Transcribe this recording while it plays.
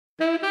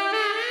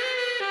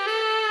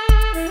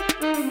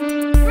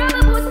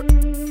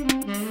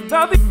The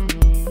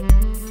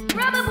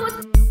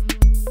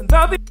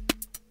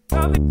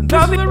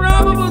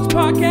Relives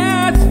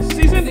podcast,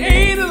 season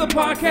 8 of the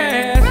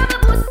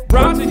podcast,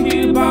 brought to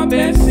you by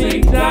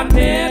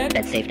bestsafe.net.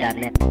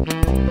 Bestsafe.net.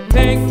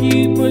 Thank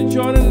you for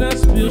joining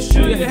us. We'll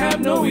sure you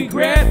have no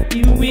regret.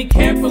 Even we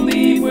can't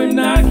believe we're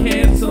not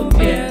canceled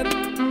yet.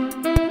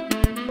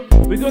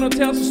 We're gonna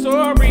tell some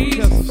stories.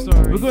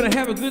 We're gonna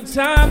have a good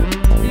time.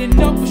 You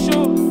know for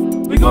sure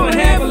we're gonna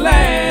have a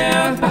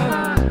laugh.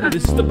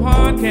 This is the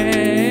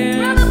podcast.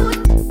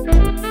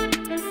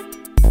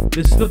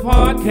 This is the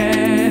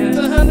podcast.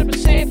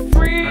 100%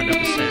 free.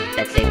 100%.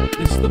 That's it.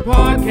 This is the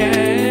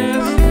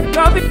podcast.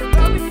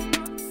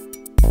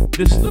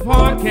 This is the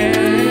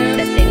podcast.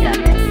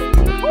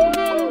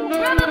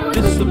 Bestsafe.net.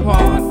 This is the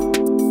pod.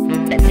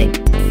 That's it.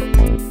 This is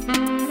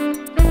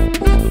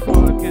the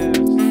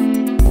podcast.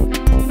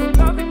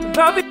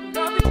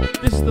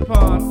 This is the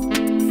pod.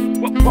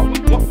 What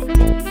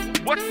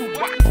you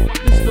watch?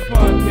 This is the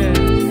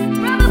podcast.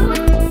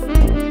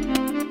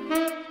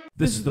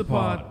 This is the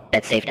pod.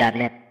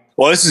 Bestsafe.net.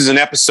 Well, this is an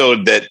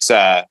episode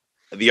that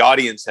the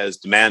audience has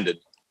demanded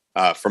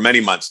for many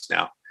months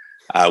now.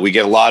 We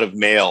get a lot of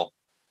mail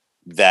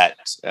that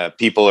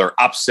people are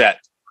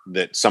upset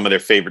that some of their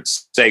favorite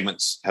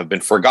segments have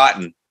been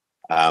forgotten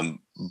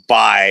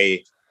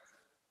by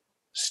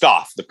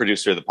Stoff, the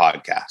producer of the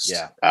podcast.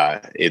 Yeah.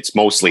 It's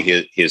mostly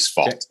his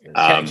fault.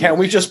 Can't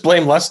we just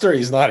blame Lester?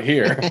 He's not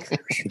here.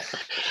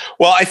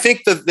 Well, I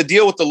think the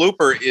deal with the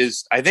looper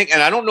is, and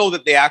I don't know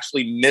that they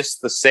actually miss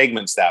the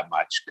segments that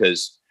much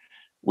because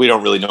we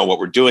don't really know what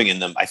we're doing in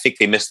them. I think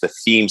they miss the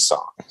theme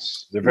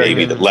songs,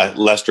 maybe that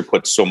Lester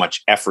put so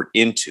much effort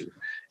into.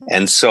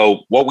 And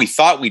so what we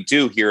thought we'd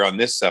do here on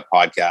this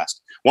podcast,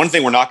 one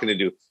thing we're not going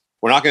to do,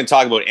 we're not going to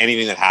talk about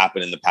anything that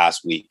happened in the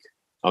past week.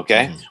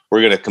 Okay. Mm-hmm.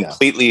 We're going to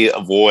completely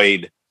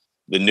avoid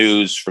the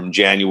news from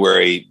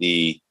January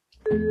the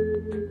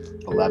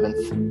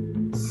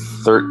 11th,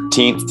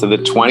 13th to the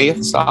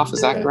 20th. Stoff,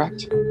 is that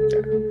correct?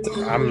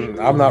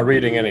 I'm not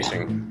reading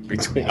anything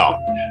between. No.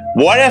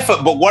 What if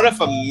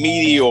a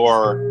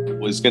meteor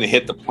was going to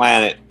hit the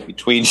planet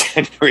between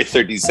January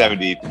 13th and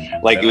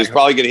 17th? Like it was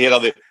probably going to hit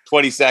on the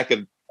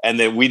 22nd. And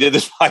then we did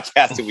this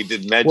podcast and we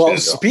didn't mention it. Well,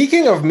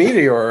 speaking of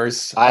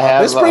meteors,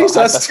 this brings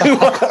us to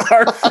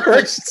our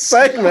first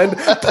segment,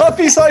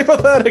 Puffy's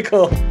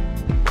Hypothetical.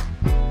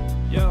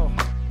 Yo,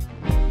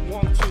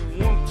 1, 2.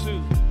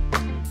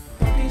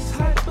 Puffy's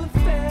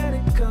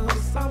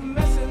hypotheticals are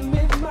messing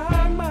with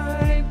my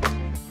mind.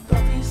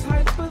 Puffy's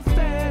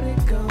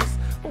hypotheticals,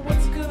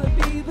 what's gonna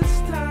be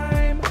this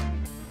time?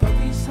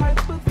 Puffy's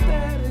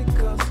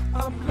hypotheticals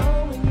are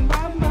blowing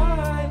my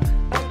mind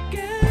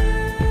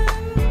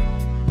again.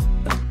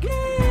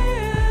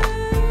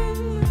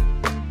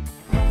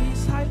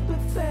 Puffy's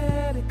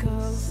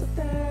hypotheticals.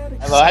 I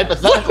have a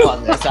hypothetical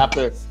on this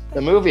after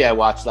the movie I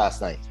watched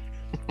last night.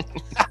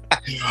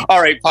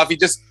 All right, Puffy,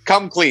 just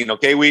come clean,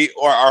 okay?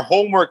 Our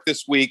homework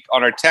this week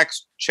on our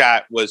text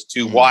chat was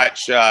to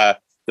watch the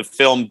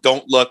film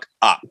Don't Look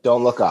Up.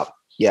 Don't Look Up.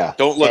 Yeah.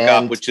 Don't Look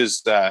Up, which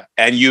is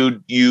and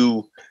you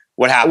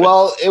what happened?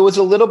 Well, it was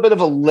a little bit of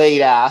a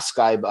late ask,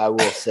 I will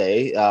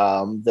say,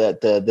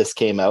 that this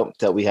came out,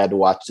 that we had to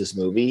watch this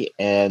movie.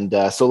 And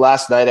so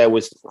last night I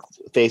was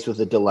faced with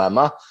a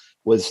dilemma,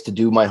 was to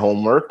do my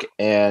homework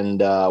and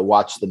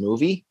watch the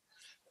movie,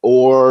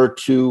 or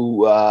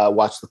to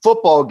watch the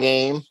football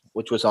game,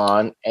 which was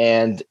on,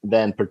 and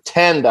then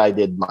pretend I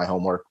did my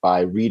homework by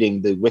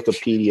reading the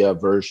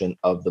Wikipedia version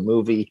of the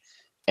movie,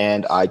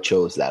 and I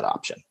chose that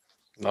option.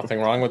 Nothing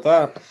wrong with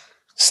that.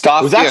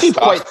 Stoff, It was actually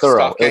quite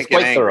thorough. It was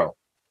quite thorough.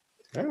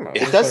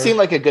 It does seem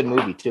like a good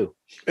movie, too.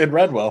 It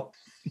read well.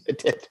 It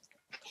did.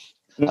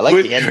 I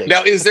like the ending.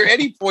 Now, is there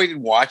any point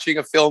in watching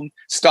a film,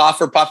 Stoff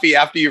or Puffy,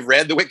 after you've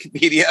read the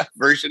Wikipedia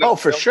version? Oh,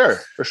 for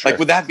sure. Like,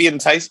 would that be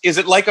enticing? Is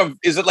it like a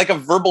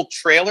verbal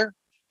trailer?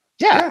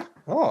 Yeah.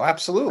 Oh,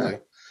 absolutely.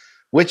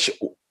 Which,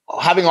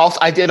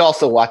 I did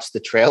also watch the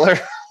trailer.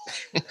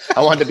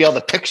 I wanted to be able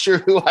to picture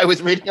who I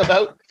was reading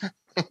about.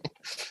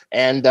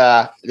 And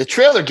the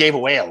trailer gave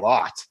away a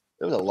lot.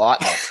 There was a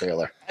lot in that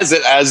trailer. As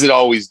it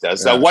always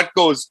does. Yeah. Now,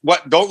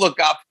 Don't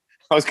Look Up.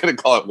 I was going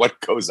to call it What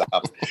Goes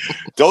Up.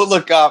 Don't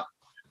Look Up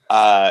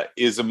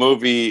is a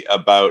movie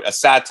about a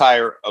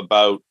satire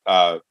about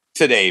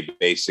today,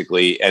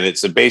 basically. And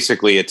it's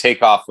basically a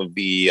takeoff of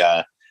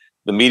the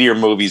meteor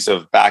movies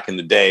of back in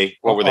the day.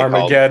 What were they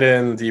called?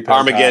 Armageddon,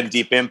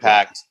 Deep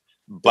Impact.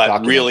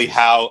 But really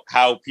how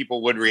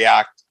people would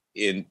react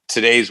in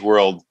today's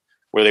world,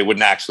 where they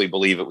wouldn't actually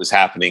believe it was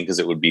happening because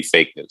it would be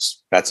fake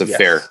news. That's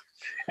fair.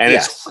 And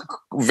it's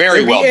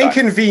very well done.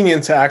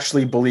 Inconvenient to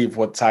actually believe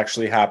what's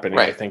actually happening,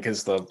 right. I think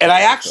is the... And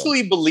I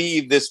actually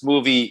believe this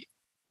movie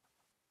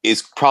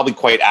is probably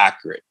quite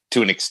accurate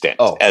to an extent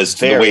as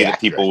to the way that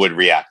people would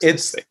react to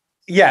this thing.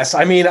 Yes,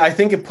 I mean, I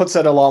think it puts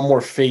it a lot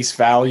more face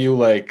value.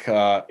 Like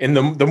in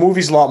the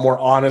movie's a lot more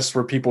honest,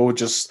 where people would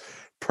just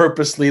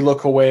purposely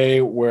look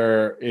away,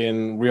 where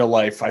in real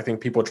life, I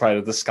think people try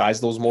to disguise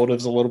those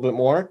motives a little bit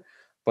more,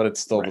 but it's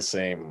still the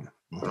same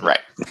Right.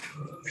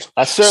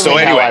 That's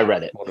certainly how I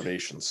read it.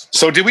 Motivations.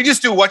 So did we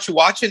just do What You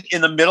Watching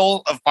in the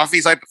middle of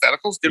Puffy's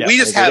hypotheticals? Did we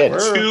just have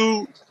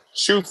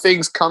two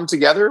things come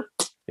together?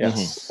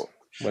 Yes.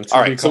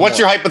 All right. So what's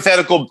your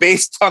hypothetical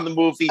based on the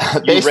movie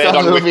you read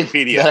on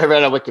Wikipedia? That I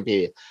read on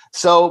Wikipedia.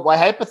 So my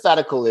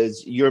hypothetical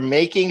is you're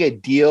making a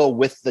deal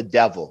with the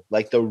devil,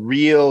 like the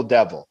real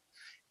devil.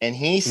 And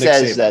he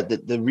says that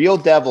the real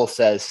devil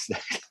says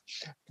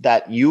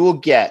that you will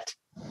get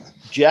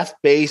Jeff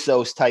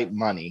Bezos type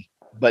money,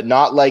 but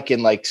not like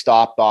in like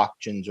stock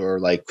auctions or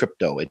like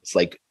crypto. It's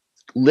like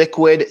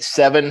liquid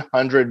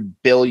 $700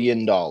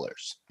 billion.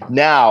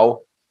 Now,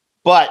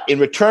 but in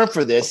return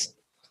for this,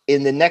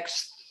 in the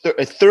next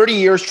 30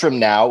 years from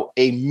now,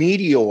 a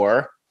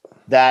meteor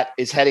that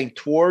is heading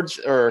towards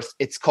Earth,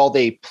 it's called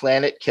a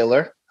planet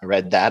killer. I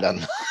read that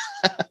on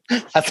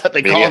that's what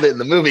they called it in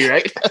the movie,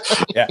 right?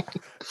 Yeah.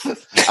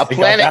 A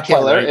planet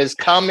killer is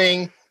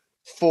coming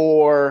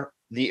for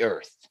the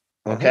Earth.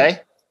 Okay.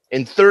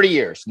 In 30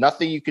 years,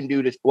 nothing you can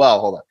do to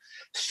hold on.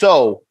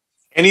 So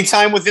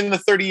anytime within the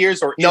 30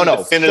 years or no,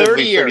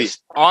 30 years.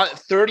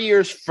 30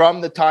 years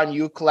from the time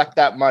you collect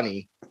that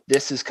money,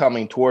 this is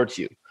coming towards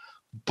you.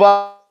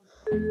 But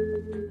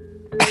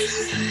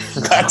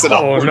that's an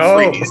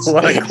awkward freeze.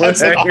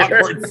 That's an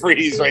awkward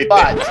freeze right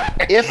there.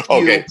 But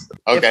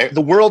if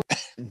the world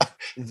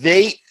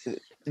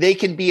they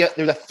can be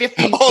there's a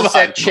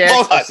 50%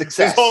 chance of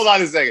success. Just hold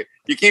on a second.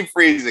 You keep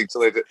freezing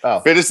so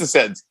finish the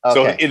sentence. Okay.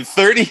 So in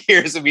 30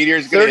 years, the meteor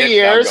is going to hit. 30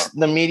 years,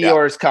 the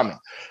meteor is coming.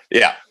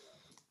 Yeah.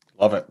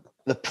 Love it.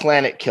 The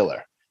planet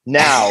killer.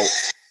 Now,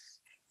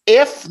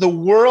 if the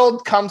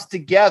world comes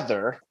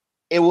together,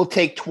 it will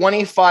take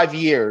 25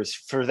 years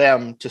for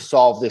them to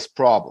solve this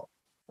problem.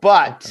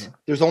 But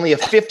there's only a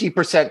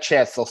 50%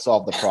 chance they'll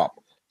solve the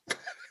problem.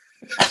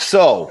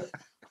 So,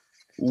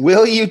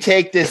 will you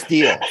take this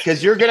deal?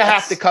 Because you're going to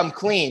have to come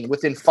clean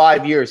within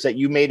 5 years that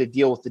you made a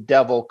deal with the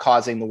devil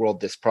causing the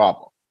world this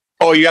problem.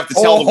 Oh, you have to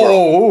tell the world.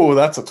 Oh,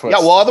 that's a twist.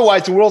 Yeah, well,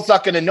 otherwise the world's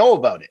not going to know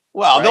about it.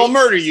 Well, they'll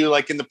murder you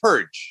like in The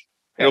Purge.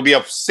 It'll be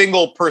a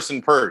single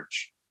person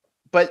purge.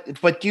 But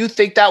do you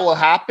think that will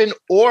happen?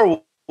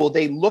 Or will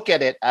they look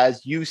at it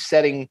as you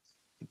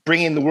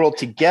bringing the world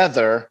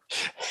together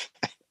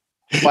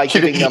by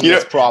giving them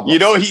this problem?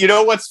 You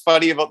know what's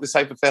funny about this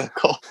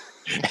hypothetical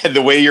and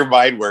the way your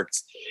mind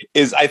works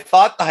is I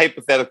thought the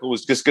hypothetical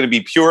was just going to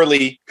be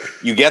purely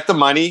you get the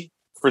money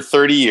for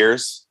 30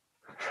 years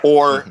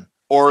or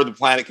the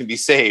planet can be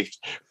saved.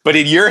 But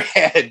in your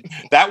head,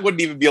 that wouldn't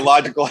even be a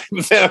logical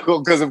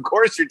hypothetical because, of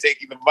course, you're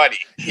taking the money.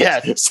 Yeah.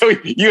 So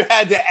you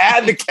had to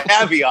add the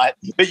caveat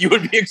that you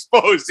would be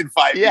exposed in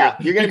 5 years. Yeah,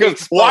 you're going to be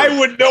exposed. Why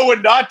would no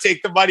one not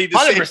take the money to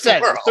 100%,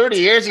 save the world? 30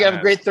 years, you have a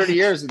great 30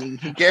 years,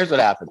 and who cares what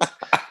happens?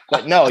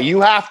 But no,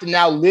 you have to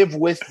now live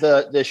with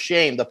the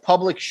shame, the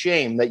public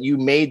shame that you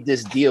made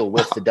this deal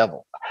with the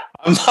devil.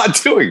 I'm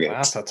not doing it.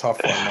 That's a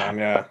tough one, man.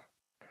 Yeah.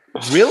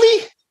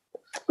 Really?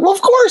 Well,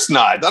 of course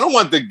not. I don't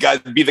want the guy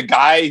to be the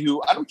guy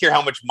who, I don't care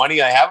how much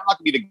money I have. I'm not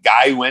going to be the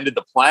guy who ended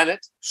the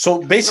planet.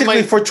 So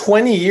basically for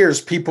 20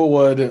 years, people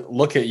would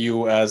look at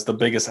you as the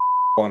biggest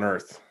on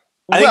earth.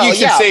 I think you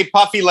should say,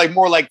 Puffy,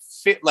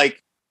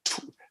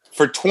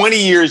 for 20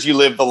 years you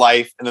live the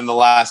life, and then the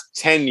last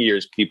 10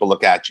 years people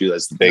look at you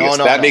as the biggest.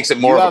 That makes it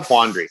more of a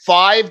quandary.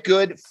 5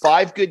 good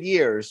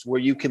years where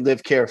you can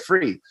live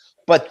carefree.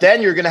 But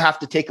then you're going to have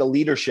to take a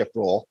leadership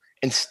role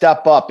and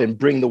step up and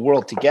bring the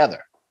world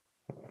together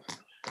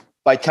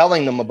by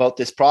telling them about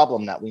this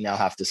problem that we now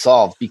have to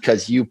solve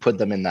because you put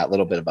them in that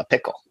little bit of a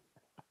pickle.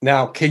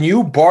 Now, can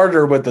you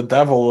barter with the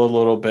devil a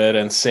little bit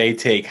and say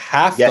take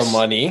half the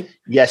money?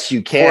 Yes,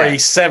 you can. For a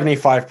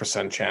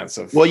 75% chance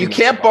of. Well, you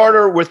can't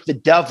barter with the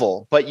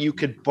devil, but you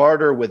could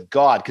barter with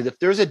God. Because if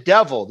there's a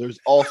devil, there's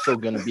also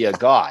going to be a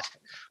God,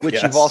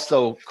 which you've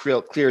also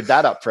cleared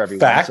that up for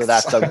everyone. Facts.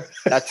 So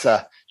that's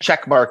a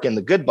check mark in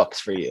the good books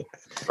for you.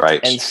 Right.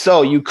 And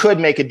so you could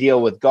make a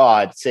deal with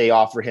God, say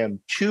offer him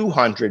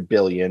 $200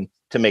 billion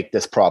to make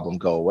this problem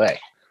go away.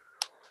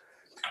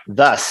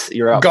 Thus,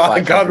 you're up.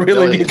 God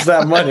really needs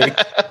that money.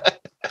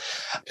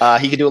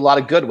 He could do a lot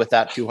of good with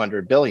that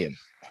 $200 billion.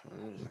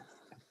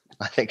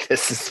 I think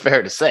this is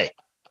fair to say.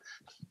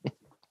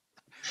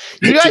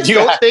 You guys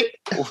don't think?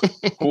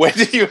 When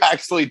did you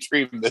actually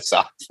dream this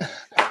up?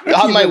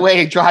 On my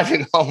way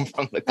driving home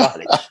from the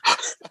cottage.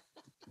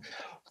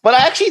 But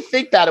I actually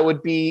think that it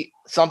would be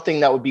something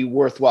that would be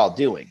worthwhile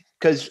doing,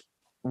 because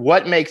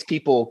what makes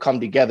people come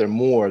together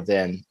more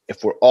than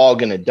if we're all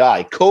going to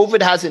die?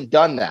 COVID hasn't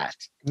done that.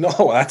 No,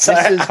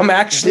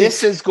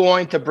 this is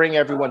going to bring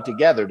everyone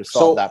together to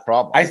solve that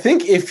problem. I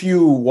think if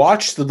you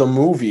watched the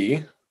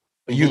movie,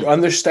 you'd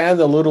understand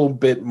a little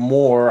bit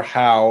more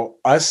how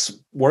us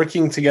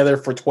working together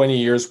for 20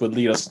 years would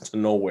lead us to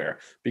nowhere,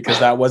 because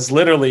that was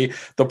literally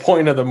the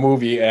point of the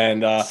movie.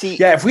 And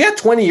if we had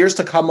 20 years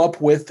to come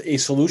up with a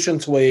solution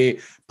to a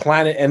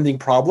planet-ending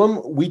problem,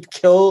 we'd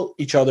kill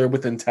each other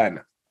within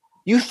 10.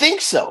 You think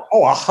so?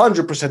 Oh,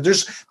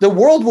 100%. The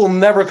world will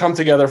never come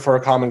together for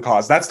a common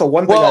cause. That's the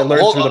one thing I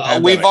learned through the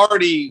pandemic. We've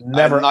already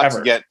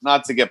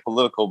not to get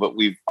political, but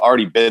we've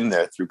already been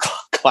there through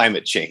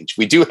climate change.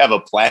 We do have a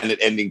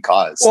planet-ending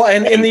cause. Well,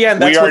 and in the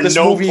end, that's what this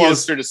movie is. We are no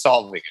closer to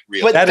solving it,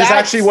 really. But that is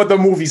actually what the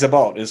movie's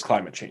about, is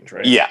climate change,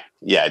 right? Yeah,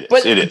 it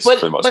is. It is, for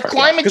the most part.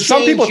 Climate change... Because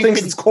some people think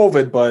it's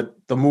COVID, but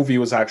the movie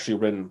was actually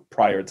written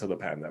prior to the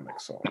pandemic,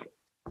 so...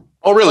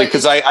 Oh, really?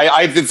 Because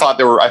I thought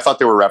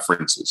there were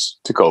references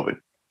to COVID.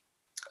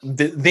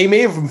 They may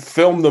have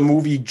filmed the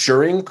movie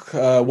during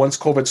once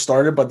COVID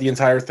started, but the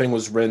entire thing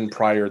was written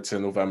prior to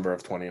November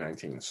of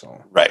 2019.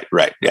 So right,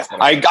 yeah.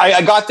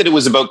 I got that it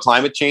was about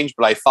climate change,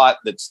 but I thought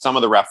that some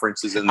of the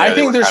references in there. I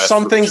think there's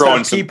some things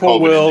that people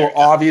will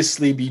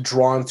obviously be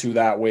drawn to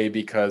that way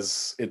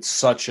because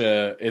it's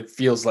it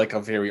feels like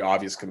a very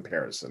obvious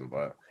comparison,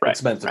 but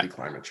it's meant to be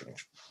climate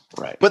change.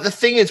 Right. But the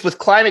thing is, with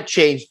climate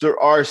change, there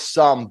are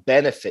some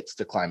benefits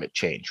to climate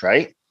change,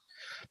 right?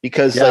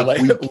 Because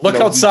look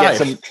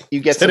outside. You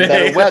get some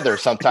better weather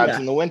sometimes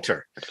in the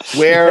winter.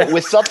 Where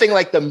with something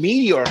like the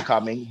meteor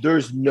coming,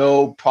 there's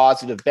no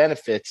positive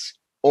benefits,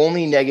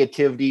 only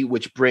negativity,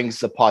 which brings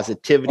the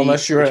positivity,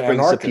 unless you're which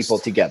brings the people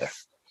together.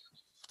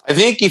 I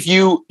think if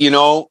you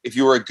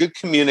were a good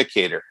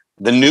communicator,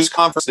 the news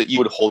conference that you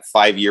would hold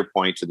 5-year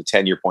point or the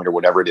 10-year point or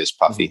whatever it is,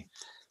 Puffy,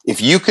 if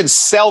you could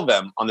sell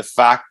them on the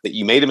fact that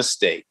you made a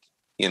mistake,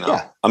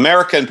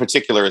 America in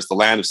particular is the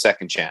land of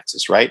second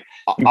chances, right?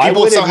 I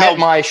would admit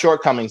my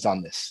shortcomings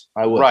on this.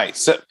 I would. Right.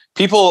 So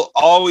people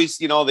always,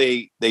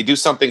 they do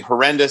something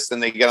horrendous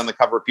and they get on the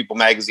cover of People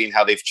magazine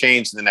how they've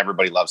changed, and then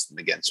everybody loves them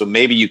again. So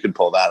maybe you could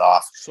pull that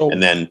off,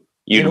 and then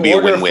you'd be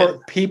a win-win. For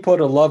people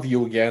to love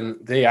you again,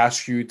 they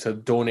ask you to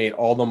donate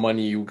all the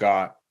money you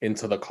got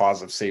into the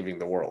cause of saving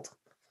the world.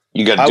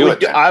 You got to do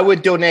it. I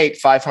would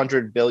donate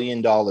 $500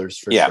 billion for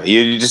sure.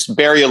 You just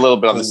bury a little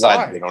bit on the side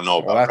that they don't know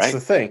about. That's the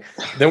thing.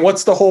 Then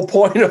what's the whole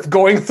point of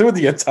going through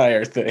the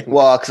entire thing?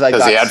 Well,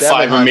 because they had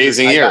 5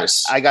 amazing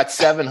years. I got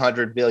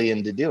 $700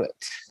 billion to do it,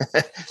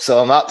 so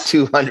I'm up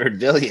 $200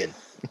 billion.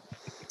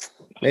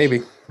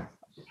 Maybe.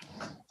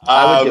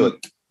 I would do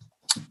it.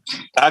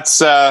 That's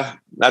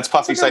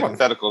Puffy's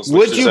hypotheticals.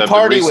 Would you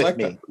party with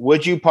me?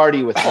 Would you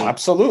party with me?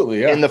 Absolutely.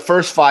 Yeah. In the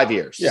first 5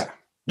 years. Yeah.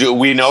 Do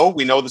we know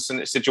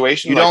the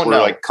situation? You don't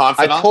know. Like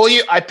confidants?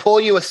 I pull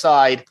you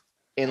aside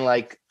in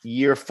like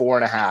year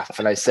 4.5,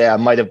 and I say I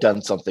might have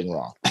done something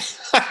wrong.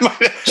 I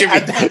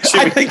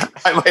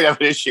might have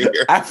an issue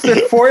here. After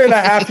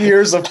 4.5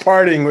 years of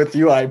partying with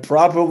you, I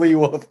probably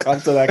will have come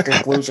to that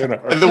conclusion.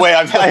 The way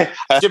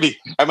Jimmy,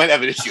 I might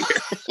have an issue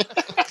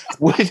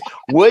here.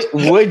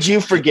 Would you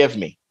forgive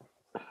me?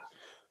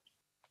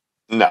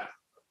 No.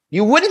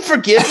 You wouldn't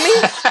forgive me?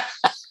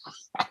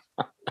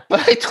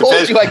 But I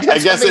told you I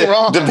did something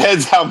wrong.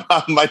 Depends how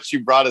much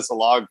you brought us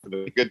along for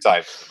the good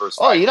times.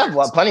 You'd have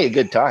plenty of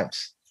good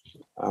times.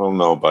 I don't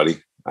know,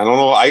 buddy. I don't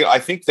know. I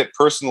think that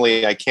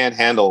personally, I can't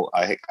handle.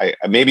 I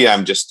maybe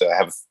I'm just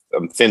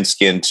I'm thin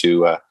skinned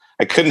to.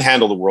 I couldn't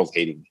handle the world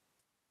hating me,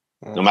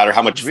 no matter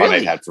how much fun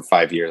I'd had for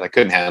 5 years. I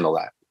couldn't handle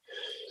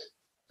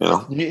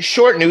that.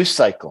 Short news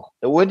cycle.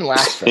 It wouldn't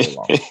last very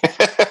long.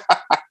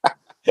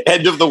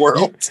 End of the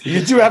world. You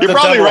do have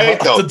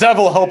the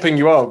devil helping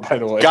you out, by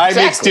the way. Guy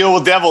makes deal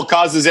with devil,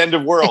 causes end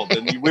of world,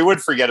 and we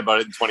would forget about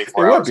it in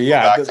 24 hours. It would be,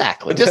 yeah.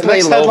 Exactly. The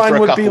next headline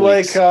would be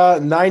like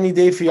 90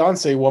 Day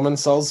Fiance woman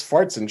sells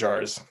farts in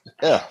jars.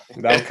 Yeah.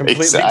 That would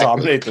completely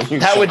dominate the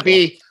news. That would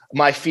be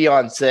my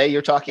fiance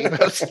you're talking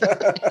about.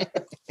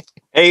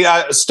 Hey,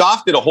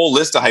 Stoff did a whole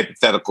list of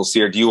hypotheticals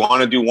here. Do you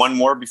want to do one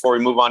more before we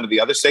move on to the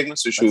other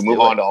segments, or should we move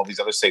on to all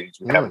these other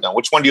segments we haven't done?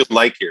 Which one do you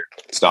like here,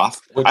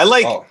 Stoff?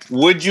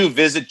 Would you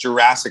visit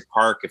Jurassic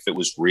Park if it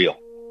was real?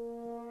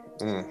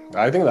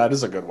 I think that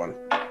is a good one.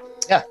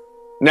 Yeah.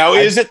 Now,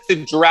 is it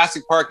the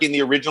Jurassic Park in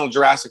the original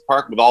Jurassic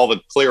Park with all the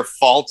clear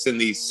faults in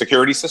the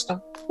security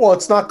system? Well,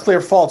 it's not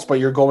clear faults, but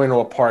you're going to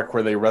a park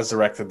where they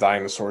resurrected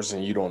dinosaurs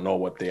and you don't know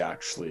what they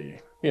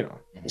actually...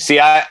 See,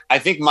 I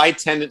think my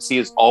tendency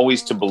is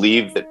always to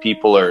believe that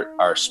people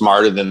are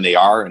smarter than they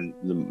are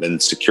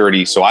and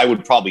security. So I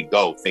would probably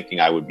go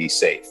thinking I would be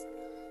safe.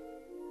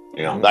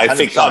 I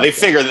think they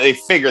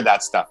figured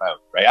that stuff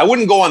out, right? I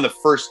wouldn't go on the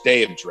first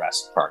day of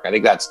Jurassic Park. I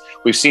think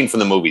we've seen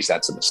from the movies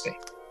that's a mistake.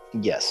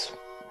 Yes,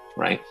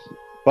 right.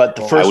 But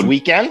the first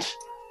weekend,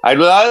 I'd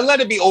let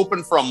it be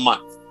open for a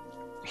month.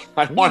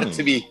 I want it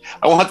to be.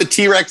 I want the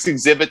T-Rex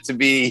exhibit to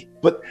be.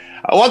 But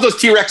I want those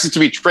T-Rexes to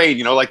be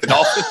trained. Like the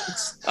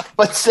dolphins.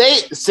 But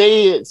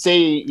say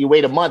you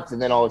wait a month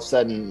and then all of a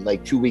sudden,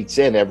 like 2 weeks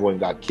in, everyone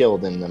got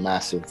killed in the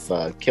massive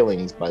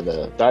killings by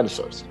the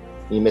dinosaurs.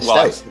 You missed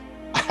out.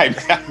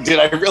 Did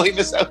I really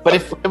miss out? But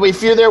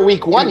if you're there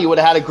week 1, you would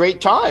have had a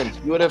great time.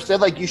 You would have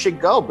said you should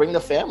go, bring the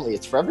family.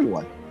 It's for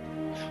everyone.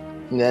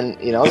 And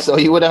then, so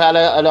you would have had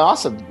an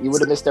awesome, you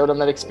would have missed out on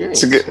that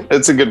experience.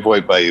 It's a good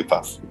point by you,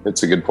 Puff.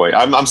 It's a good point.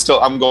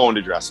 I'm going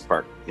to Jurassic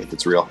Park if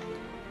it's real,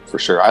 for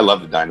sure. I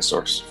love the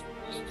dinosaurs.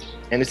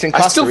 And it's in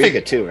Costa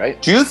Rica too,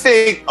 right? Do you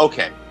think,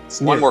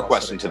 one more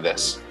question to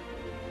this.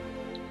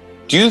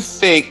 Do you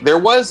think there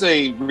was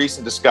a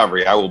recent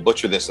discovery, I will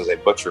butcher this as I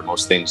butcher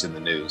most things in the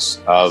news.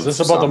 Is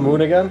this about the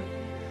moon again?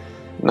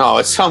 No,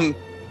 it's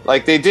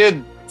they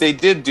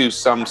did do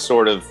some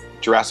sort of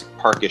Jurassic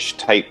Park-ish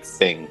type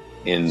thing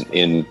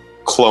in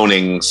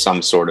cloning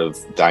some sort of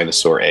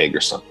dinosaur egg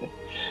or something.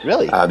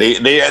 Really?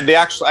 They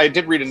actually, I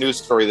did read a news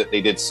story that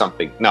they did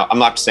something. Now, I'm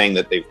not saying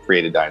that they've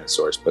created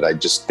dinosaurs, but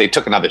they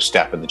took another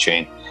step in the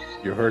chain.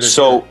 You heard it.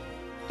 So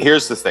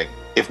here's the thing.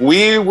 If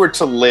we were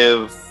to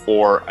live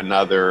for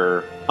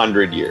another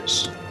 100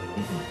 years,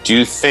 do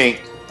you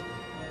think,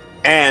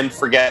 and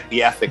forget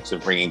the ethics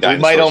of bringing dinosaurs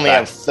We might only back,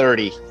 have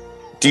 30.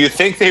 do you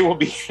think they will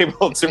be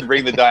able to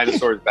bring the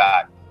dinosaurs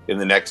back in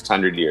the next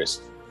 100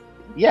 years?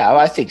 Yeah,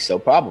 I think so,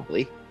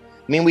 probably.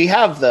 I mean, we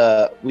have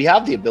the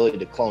ability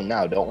to clone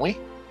now, don't we?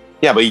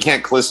 Yeah, but you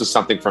can't. This is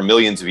something from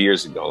millions of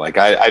years ago. Like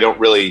I don't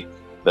really.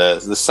 The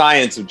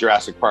science of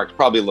Jurassic Park is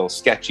probably a little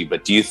sketchy.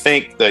 But do you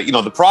think that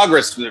the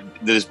progress that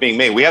is being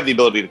made? We have the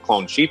ability to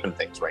clone sheep and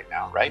things right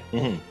now, right?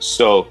 Mm-hmm.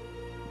 So,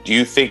 do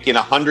you think in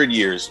 100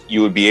 years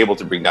you would be able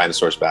to bring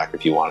dinosaurs back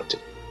if you wanted to?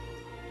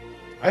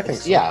 I think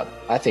so. Yeah,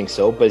 I think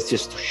so. But it's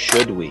just,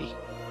 should we?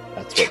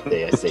 That's what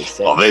they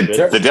say. Well,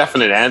 the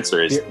definite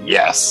answer is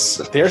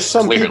yes. There's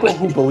some Clearly. people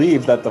who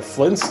believe that the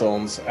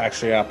Flintstones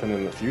actually happen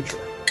in the future.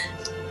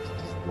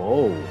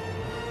 Whoa.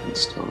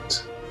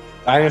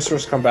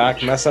 Dinosaurs come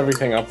back, mess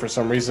everything up. For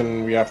some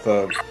reason, we have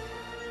to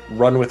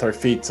run with our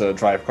feet to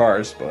drive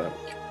cars, but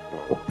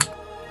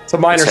it's a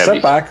minor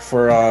setback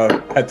for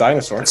pet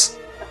dinosaurs.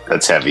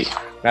 That's heavy.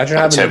 Imagine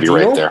That's having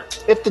heavy a right there.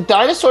 If the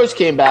dinosaurs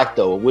came back,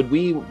 though, would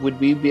we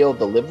be able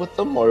to live with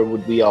them, or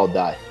would we all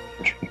die?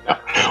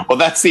 Well,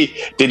 that's the.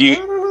 Did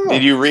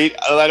you read?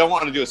 I don't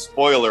want to do a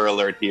spoiler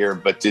alert here,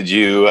 but did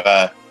you?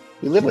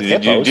 We live with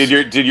did hippos.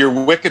 your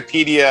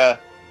Wikipedia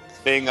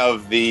thing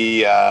of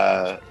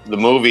the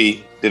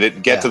movie? Did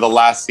it get to the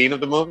last scene of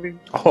the movie?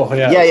 Oh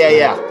yeah.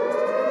 Yeah.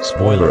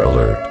 Spoiler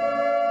alert.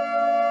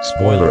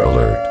 Spoiler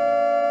alert.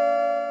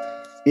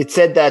 It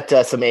said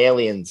that some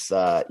aliens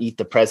eat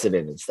the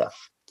president and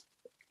stuff.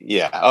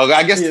 Yeah. Oh,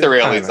 I guess they're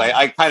aliens. Kinda.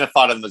 I kind of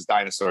thought of them as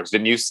dinosaurs.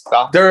 Didn't you,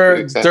 Stoff?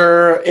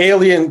 They're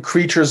alien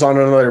creatures on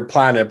another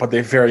planet, but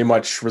they very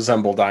much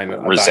resemble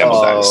dinosaurs.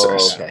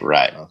 Dinosaurs. Okay.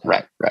 Right.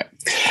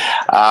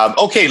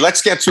 Okay,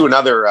 let's get to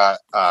another.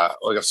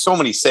 We have so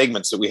many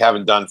segments that we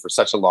haven't done for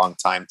such a long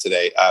time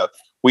today.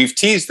 We've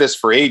teased this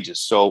for ages,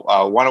 so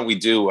why don't we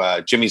do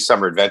Jimmy's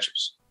Summer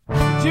Adventures?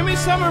 Jimmy's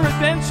Summer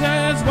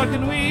Adventures, what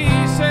can we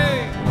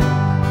say?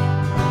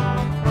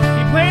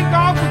 He played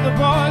golf with the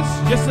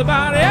boys just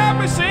about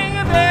every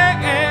single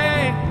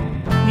day.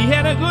 He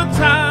had a good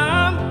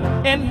time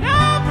and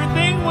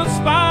everything was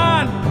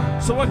fine.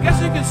 So I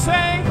guess you could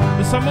say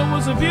the summer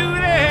was a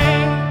beauty.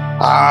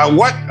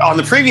 What on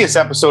the previous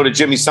episode of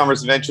Jimmy's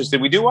Summer's Adventures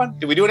did we do one?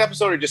 Did we do an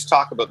episode or just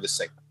talk about this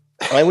segment?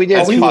 I mean, we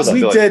did. We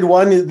did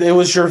one. It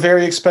was your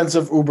very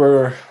expensive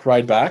Uber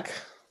ride back.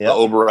 Yeah.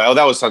 Uber. Oh,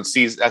 that was on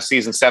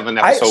season 7,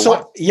 episode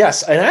 1.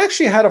 Yes, and I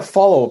actually had a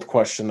follow-up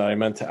question that I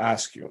meant to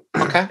ask you.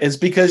 Okay. It's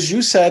because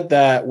you said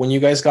that when you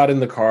guys got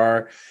in the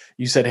car,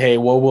 you said, "Hey,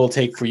 what will it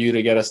take for you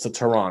to get us to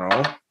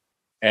Toronto?"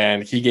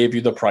 And he gave you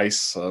the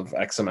price of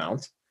X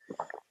amount.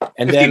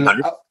 And then,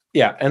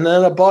 and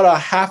then about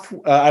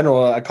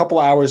a couple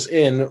hours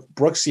in,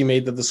 Brooksy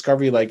made the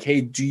discovery, like,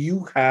 "Hey, do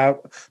you have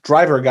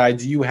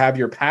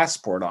your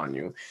passport on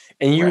you?"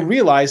 And you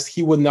realized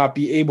he would not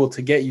be able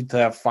to get you to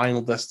that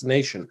final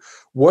destination.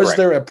 Was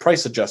there a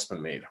price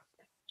adjustment made?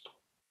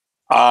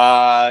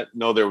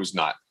 No, there was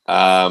not.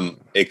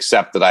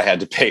 Except that I had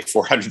to pay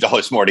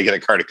 $400 more to get a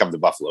car to come to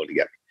Buffalo to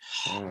get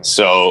me.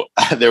 So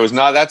there was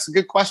not. That's a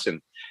good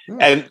question.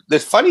 And the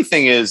funny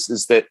thing is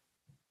that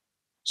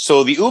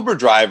so the Uber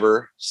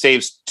driver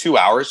saves 2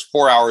 hours,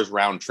 4 hours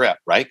round trip,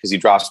 right? Because he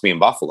drops me in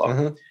Buffalo.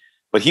 Mm-hmm.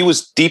 But he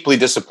was deeply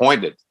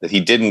disappointed that he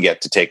didn't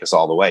get to take us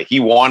all the way. He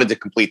wanted to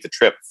complete the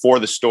trip for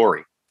the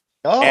story.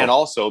 And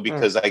also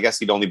because I guess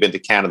he'd only been to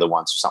Canada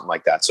once or something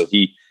like that. So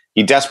he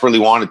desperately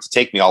wanted to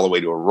take me all the way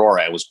to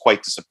Aurora. I was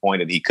quite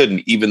disappointed he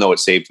couldn't, even though it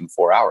saved him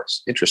 4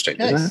 hours. Interesting.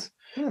 Nice.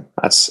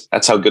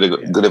 That's how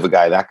good of a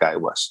guy that guy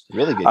was.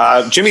 Really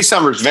good. Jimmy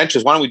Summer's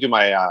Adventures. Why don't we do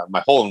my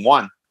hole in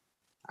one?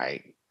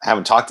 I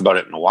haven't talked about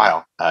it in a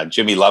while.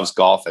 Jimmy loves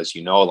golf, as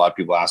you know. A lot of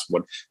people ask,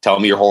 tell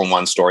me your hole in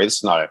one story. This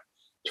is not a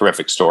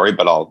terrific story,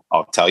 but I'll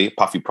tell you.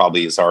 Puffy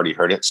probably has already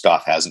heard it.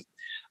 Stoff hasn't.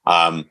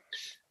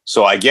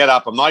 So I get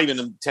up. I'm not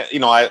even,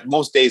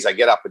 most days I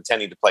get up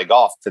intending to play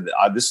golf.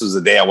 This is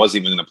the day I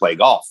wasn't even going to play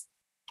golf.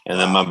 And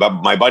then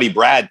my buddy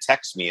Brad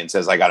texts me and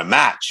says, I got a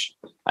match.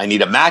 I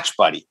need a match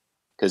buddy.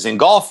 Because in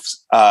golf,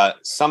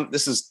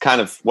 this is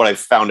kind of what I've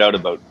found out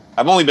about.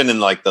 I've only been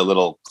in like the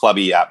little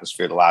clubby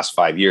atmosphere the last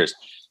 5 years.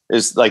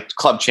 There's like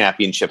club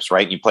championships,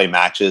 right? And you play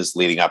matches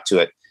leading up to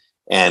it.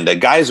 And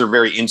guys are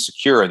very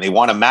insecure and they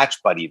want a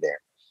match buddy there.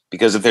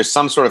 Because if there's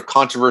some sort of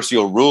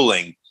controversial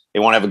ruling, they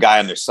want to have a guy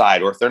on their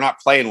side. Or if they're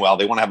not playing well,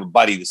 they want to have a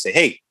buddy to say,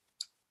 hey,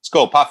 let's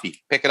go,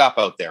 Puffy. Pick it up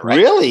out there, right?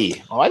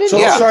 Really? Oh, I didn't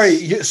know. Sorry.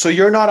 So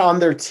you're not on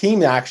their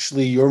team,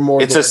 actually. You're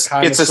more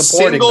supporting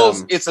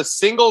them. It's a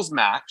singles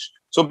match.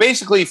 So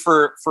basically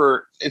for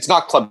it's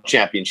not club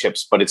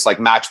championships, but it's like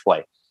match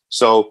play.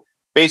 So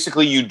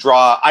basically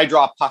I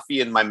draw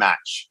Puffy in my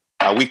match.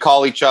 We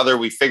call each other.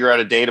 We figure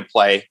out a day to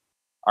play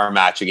our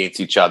match against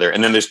each other.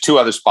 And then there's 2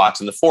 other spots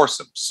in the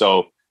foursome.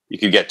 So you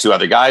could get two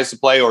other guys to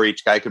play, or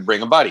each guy could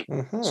bring a buddy.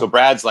 Mhm. So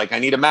Brad's like, I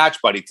need a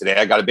match buddy today.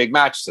 I got a big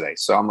match today.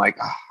 So I'm like,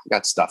 I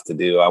got stuff to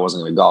do. I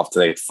wasn't going to golf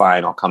today.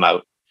 Fine, I'll come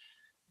out.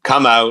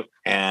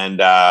 And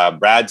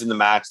Brad's in the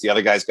match. The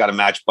other guy's got a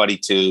match buddy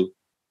too.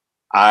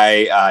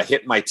 I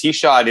hit my tee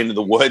shot into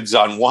the woods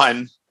on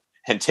 1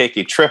 and take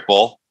a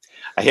triple.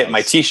 I hit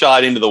my tee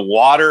shot into the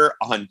water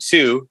on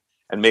 2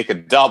 and make a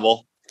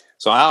double.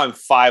 So now I'm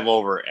 5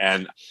 over.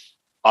 And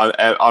on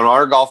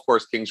our golf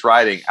course, King's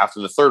Riding,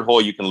 after the third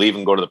hole, you can leave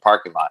and go to the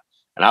parking lot.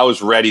 And I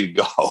was ready to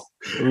go.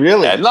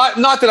 Really? And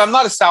not that I'm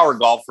not a sour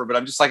golfer, but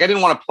I'm just like, I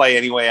didn't want to play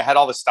anyway. I had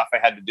all the stuff I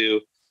had to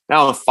do.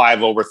 Now I'm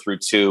 5 over through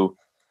 2.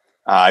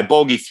 I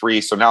bogey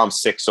 3, so now I'm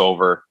 6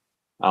 over.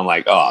 I'm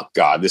like, oh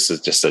God, this is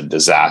just a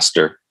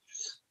disaster.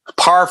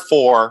 Par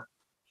 4,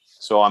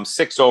 so I'm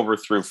 6 over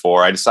through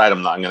 4. I decide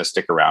I'm going to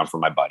stick around for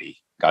my buddy.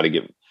 Got to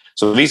give him.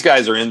 So these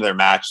guys are in their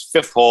match.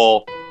 5th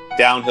hole,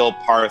 downhill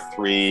par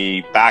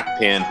 3, back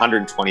pin,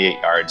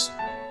 128 yards.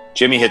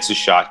 Jimmy hits his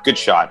shot, good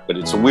shot, but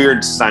it's a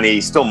weird,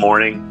 sunny, still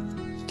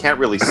morning. Can't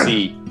really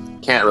see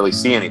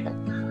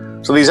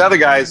anything. So these other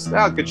guys,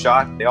 good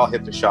shot. They all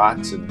hit the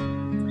shots, and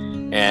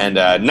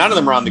none of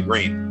them are on the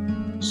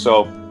green.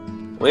 So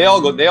they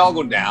all go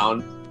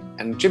down,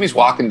 and Jimmy's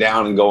walking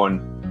down and going,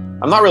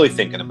 I'm not really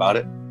thinking about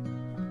it.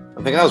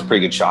 I'm thinking that was a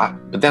pretty good shot.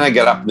 But then I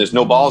get up and there's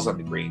no balls on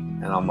the green.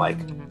 And I'm like,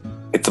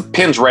 it's a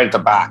pin's right at the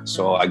back.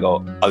 So I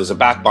go, there's a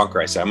back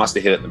bunker. I say, I must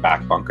have hit it in the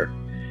back bunker.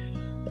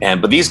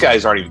 But these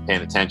guys aren't even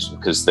paying attention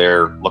because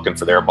they're looking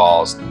for their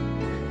balls.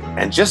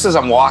 And just as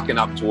I'm walking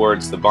up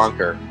towards the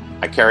bunker,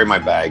 I carry my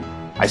bag.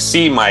 I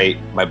see my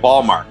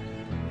ball mark,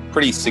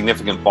 pretty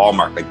significant ball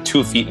mark, like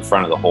 2 feet in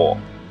front of the hole.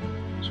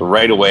 So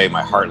right away,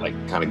 my heart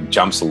kind of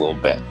jumps a little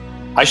bit.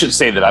 I should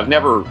say that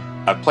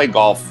I've played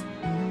golf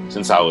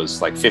since I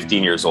was like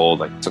 15 years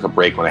old. I took a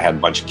break when I had a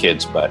bunch of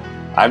kids, but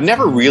I've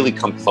never really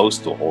come close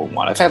to a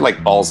hole-in-one. I've had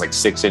balls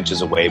 6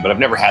 inches away, but I've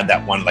never had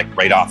that one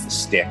right off the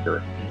stick or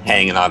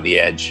hanging on the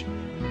edge.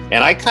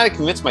 And I kind of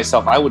convinced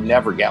myself I would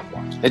never get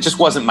one. It just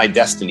wasn't my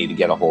destiny to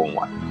get a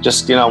hole-in-one.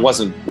 Just,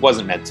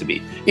 wasn't meant to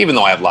be, even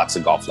though I have lots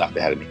of golf left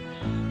ahead of me.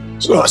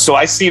 So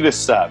I see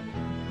this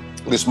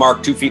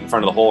mark 2 feet in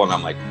front of the hole, and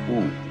I'm like,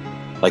 ooh.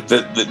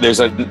 There's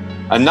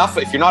enough,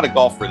 if you're not a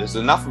golfer, there's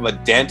enough of a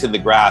dent in the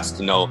grass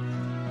to know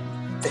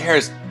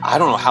I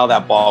don't know how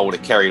that ball would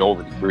have carried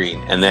over the green.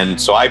 And then,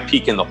 so I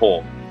peek in the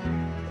hole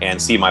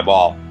and see my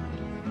ball.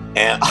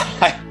 And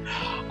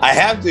I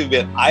have to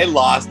admit, I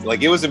lost,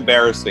 it was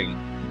embarrassing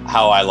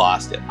how I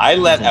lost it. I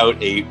let out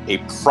a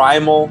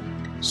primal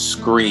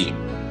scream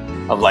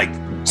of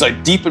it's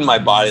deep in my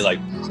body,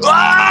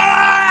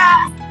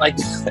 ah! Like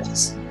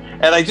this.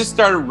 And I just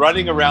started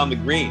running around the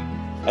green.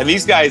 And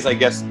these guys, I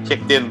guess,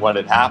 kicked in what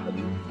had happened.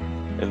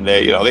 And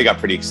they got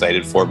pretty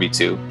excited for me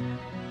too.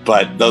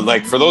 But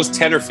for those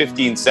 10 or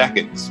 15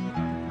 seconds,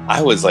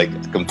 I was a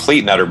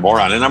complete and utter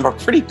moron. And I'm a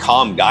pretty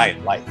calm guy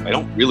in life. I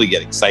don't really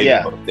get excited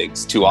about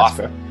things too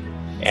often.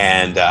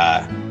 And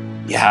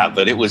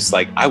but it was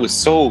I was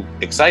so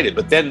excited.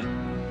 But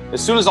then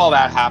as soon as all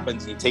that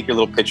happens, you take your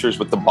little pictures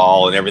with the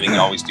ball and everything you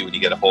always do when you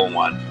get a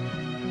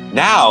hole-in-one.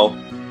 Now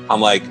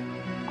I'm I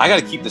got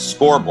to keep the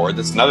scoreboard.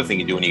 That's another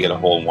thing you do when you get a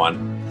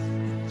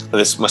hole-in-one.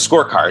 This is my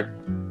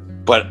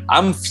scorecard. But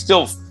I'm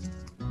still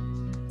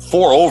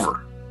 4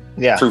 over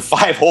through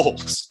 5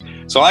 holes.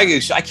 So I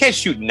can't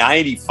shoot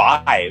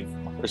 95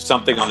 or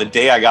something on the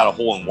day I got a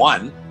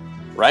hole-in-one,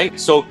 right?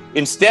 So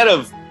instead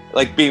of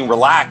being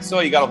relaxed,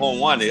 you got a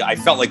hole-in-one, I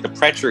felt like the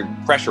pressure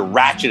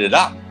ratcheted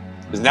up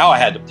because now I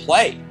had to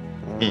play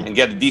and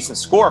get a decent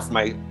score for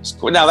my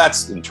score. Now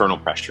that's internal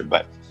pressure,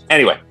 but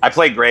anyway, I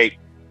played great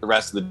the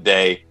rest of the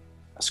day.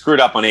 I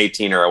screwed up on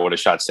 18, or I would have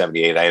shot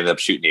 78. I ended up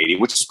shooting 80,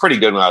 which is pretty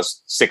good when I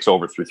was 6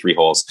 over through 3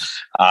 holes.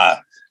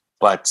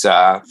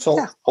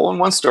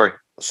 Hole-in-one story.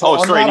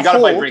 Sorry, you got to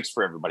buy drinks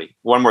for everybody.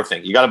 One more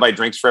thing. You got to buy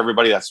drinks for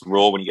everybody. That's the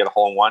rule when you get a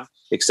hole-in-one,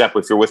 except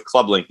if you're with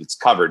Club Link, it's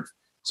covered.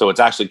 So it's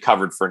actually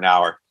covered for an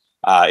hour.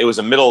 It was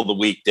a middle of the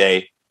week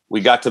day. We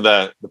got to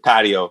the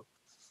patio.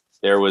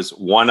 There was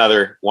one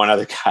other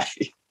guy,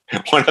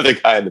 one other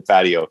guy on the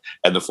patio,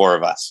 and the 4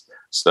 of us.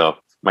 So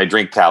my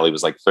drink tally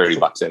was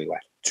 $30 anyway.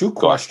 2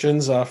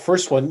 questions.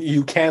 First one,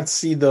 you can't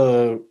see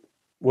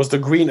was the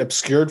green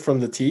obscured from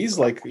the tees?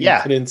 You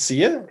couldn't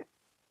see it?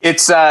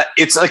 It's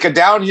like a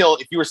downhill.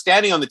 If you were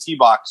standing on the tee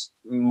box,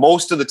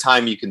 most of the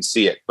time you can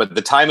see it. But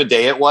the time of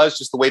day it was,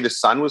 just the way the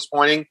sun was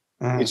pointing,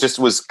 it just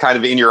was kind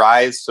of in your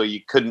eyes, so you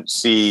couldn't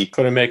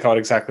make out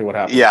exactly what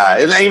happened. Yeah,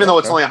 and even though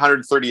it's only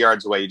 130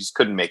 yards away, you just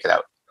couldn't make it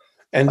out.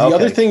 And the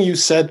other thing you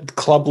said,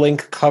 Club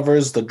Link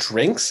covers the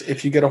drinks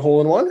if you get a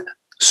hole-in-one?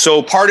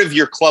 So part of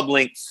your Club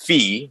Link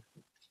fee,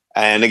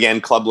 and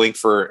again, Club Link,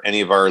 for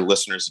any of our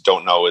listeners that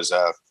don't know, is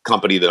a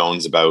company that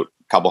owns about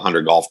a couple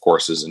hundred golf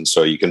courses. And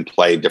so you can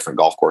play different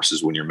golf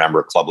courses when you're a member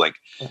of Club Link.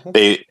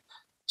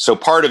 So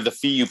part of the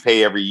fee you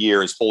pay every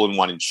year is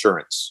hole-in-one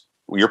insurance.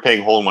 You're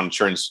paying hole-in-one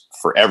insurance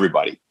for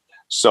everybody.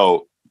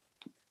 So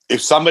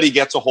if somebody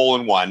gets a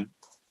hole-in-one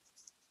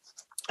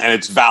and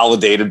it's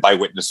validated by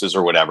witnesses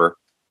or whatever,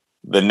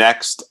 the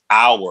next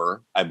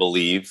hour, I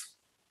believe,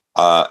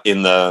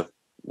 in the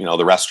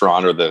the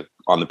restaurant or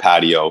on the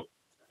patio,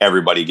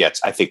 everybody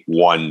gets, I think,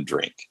 one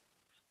drink.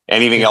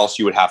 Anything else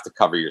you would have to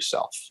cover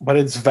yourself. But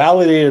it's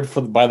validated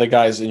by the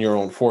guys in your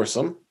own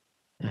foursome.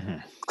 Mm-hmm.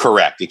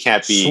 Correct. It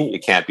can't be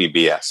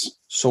BS.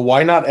 So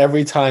why not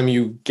every time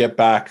you get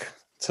back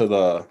to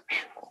the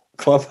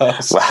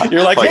clubhouse, Well,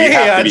 you're like,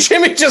 hey,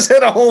 Jimmy just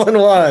hit a hole in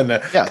one.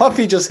 Yeah.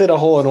 Puffy just hit a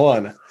hole in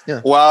one.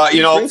 Yeah. Well,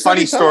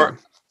 funny story.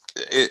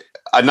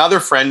 Another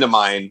friend of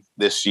mine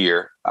this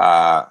year,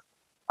 I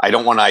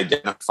don't want to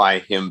identify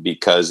him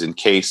because in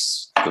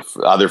case the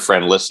other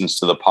friend listens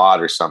to the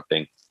pod or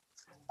something.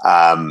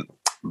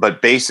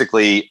 But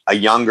basically a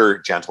younger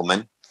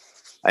gentleman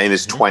in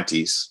his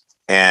 20s,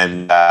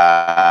 and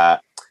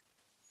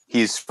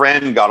his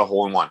friend got a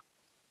hole in one.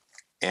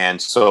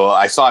 And so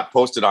I saw it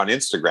posted on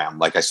Instagram.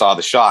 Like, I saw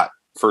the shot,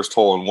 first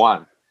hole in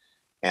one.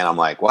 And I'm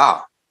like,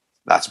 wow,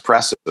 that's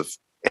impressive.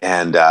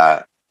 And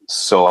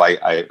so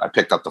I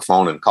picked up the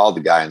phone and called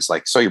the guy, and it's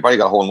like, so your buddy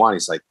got a hole in one?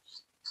 He's like,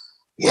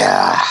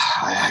 yeah,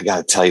 I got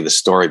to tell you the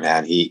story,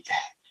 man. He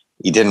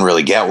didn't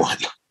really get one.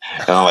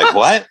 And I'm like,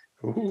 what?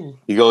 Ooh.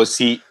 He goes,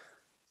 he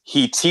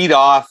teed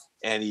off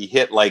and he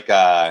hit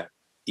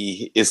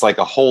it's like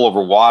a hole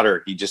over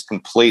water. He just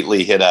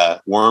completely hit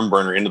a worm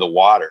burner into the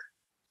water.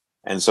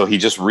 And so he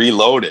just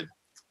reloaded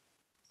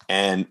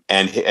and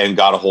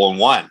got a hole in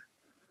one.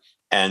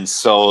 And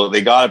so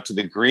they got up to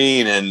the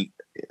green,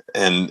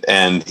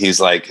 and he's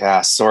like,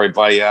 sorry,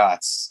 buddy.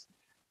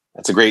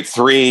 That's a great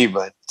 3,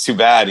 but too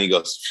bad. And he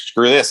goes,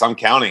 screw this, I'm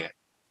counting it.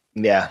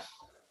 Yeah.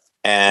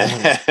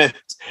 And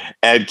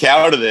and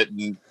counted it,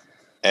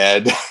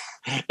 and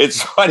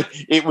it's funny.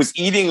 It was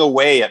eating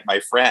away at my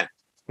friend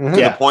to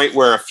the point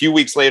where a few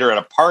weeks later at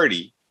a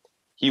party,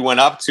 he went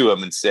up to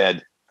him and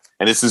said,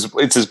 and it's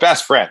his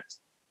best friend.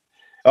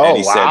 Oh,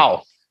 he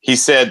wow. He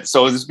said,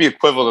 so this would be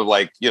equivalent of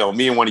like,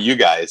 me and one of you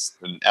guys.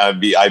 And I'd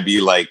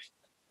be like,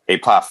 hey,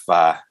 Puff,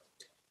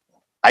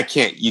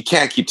 you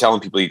can't keep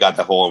telling people you got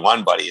the hole in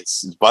one, buddy.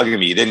 It's bugging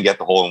me. You didn't get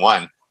the hole in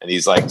one. And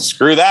he's like,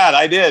 screw that.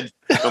 I did.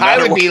 No I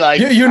would be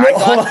like, you know, I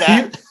got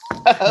that.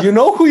 You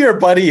know who your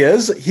buddy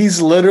is?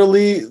 He's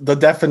literally the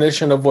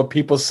definition of what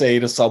people say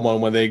to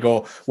someone when they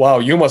go, wow,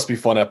 you must be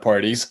fun at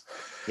parties.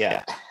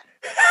 Yeah.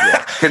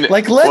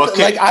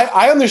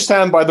 I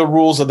understand by the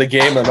rules of the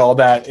game and all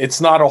that, it's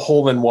not a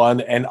hole in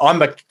one, and on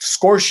the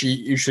score sheet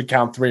you should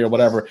count 3 or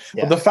whatever.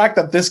 Yeah. But the fact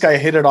that this guy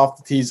hit it off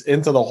the tees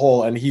into the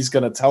hole and he's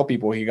gonna tell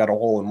people he got a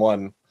hole in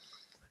one,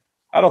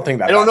 I don't think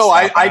that. I don't know.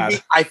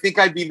 I think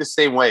I'd be the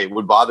same way. It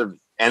would bother me,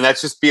 and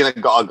that's just being a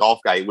golf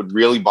guy. It would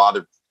really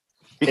bother me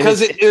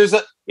because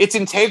it's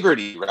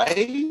integrity,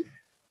 right?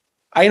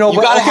 I know,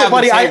 but okay,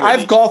 buddy,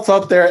 I've golfed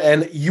up there,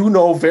 and you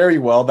know very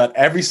well that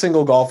every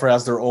single golfer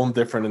has their own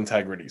different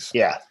integrities.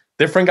 Yeah,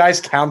 different guys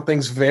count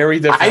things very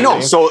differently. I know.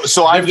 So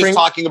I'm just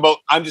talking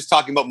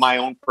about my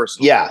own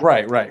personal. Yeah,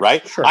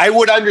 right. Sure. I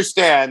would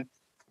understand.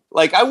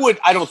 Like I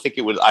don't think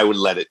it would. I would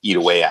let it eat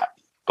away at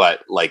me,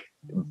 but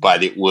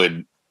it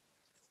would.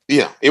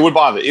 Yeah, it would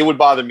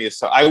bother me.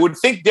 So I would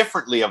think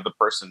differently of the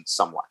person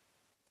somewhat.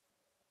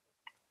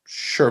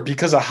 Sure,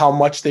 because of how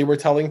much they were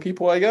telling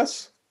people, I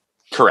guess.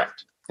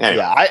 Correct.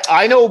 Anyway. Yeah,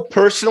 I know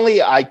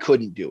personally I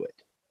couldn't do it.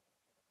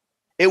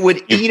 It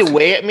would eat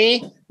away at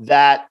me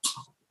that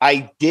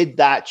I did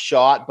that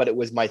shot, but it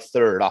was my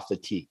 3rd off the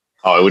tee.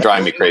 Oh, it would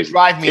drive me crazy.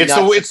 Drive me it's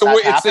nuts.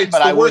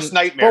 the worst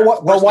nightmare.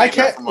 Well, why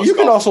can't you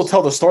can also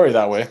tell the story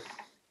that way?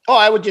 Oh,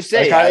 I would just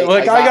say I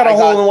got a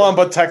hole in one,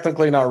 but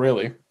technically not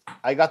really.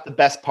 I got the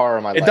best par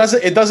of my life.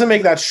 It doesn't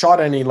make that shot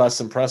any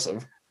less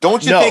impressive.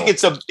 Don't you think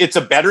it's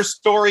a better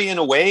story in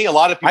a way? A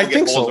lot of people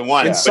get holes in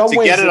one, but to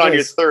get it on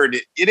your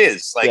 3rd, it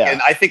is and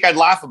I think I'd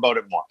laugh about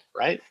it more,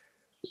 right?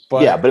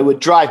 But it would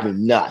drive me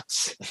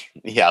nuts.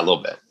 Yeah, a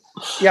little bit.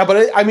 Yeah,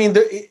 but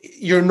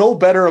you're no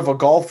better of a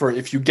golfer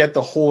if you get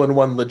the hole in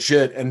one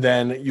legit, and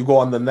then you go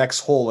on the next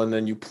hole and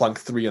then you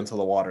plunk 3 into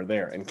the water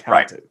there and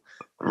count it.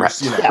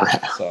 Right.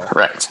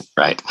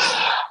 Right.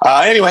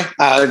 Anyway,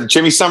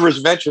 Jimmy Summers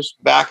Adventures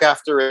back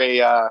after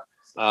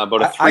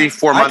about a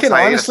 3-4 months. I can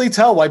honestly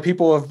tell why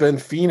people have been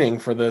fiending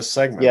for this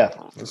segment. Yeah,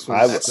 this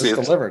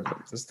delivered.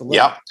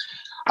 Yeah.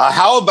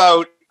 How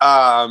about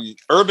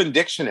Urban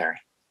Dictionary?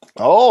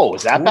 Oh,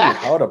 is that back?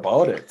 How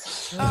about it?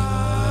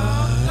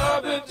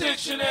 Urban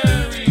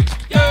Dictionary.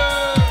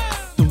 Yeah.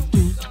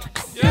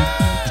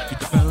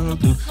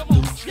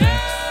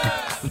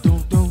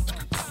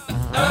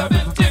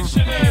 Urban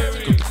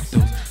Dictionary.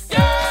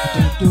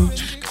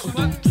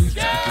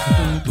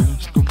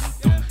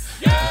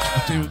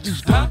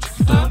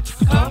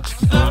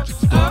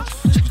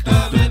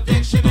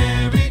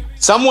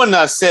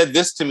 Someone said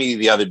this to me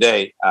the other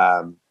day.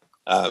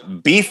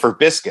 B for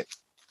biscuit.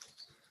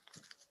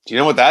 Do you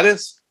know what that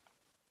is?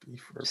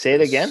 Say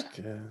it again.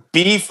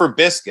 B for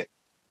biscuit.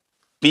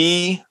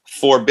 B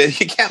for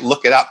biscuit. You can't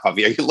look it up,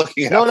 Puffy. Are you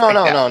looking it up?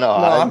 No.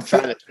 I'm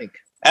trying to think.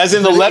 As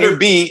in the letter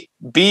B,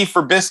 B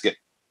for biscuit.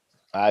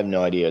 I have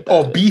no idea.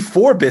 What beef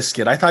for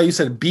biscuit. I thought you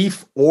said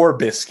beef or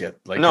biscuit.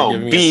 Like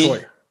no,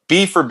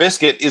 B for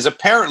biscuit is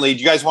apparently. Do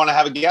you guys want to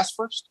have a guess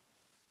first?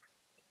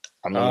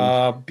 I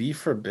mean,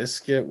 beef or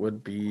biscuit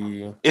would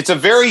be. It's a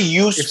very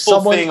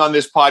useful thing on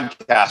this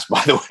podcast,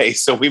 by the way.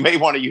 So we may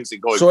want to use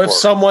it going forward. So if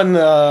someone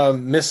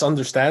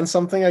misunderstands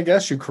something, I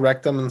guess you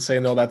correct them and say,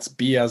 no, that's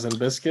B as in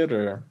biscuit,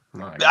 or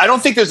no, I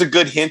don't think there's a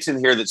good hint in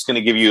here that's going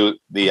to give you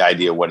the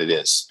idea what it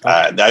is.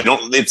 I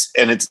don't.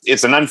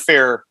 It's an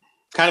unfair,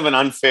 kind of an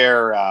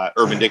unfair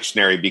Urban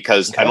Dictionary,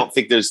 because I don't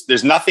think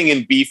there's nothing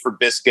in beef or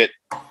biscuit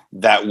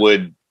that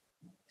would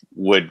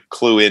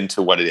clue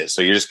into what it is.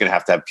 So you're just going to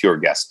have pure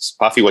guesses.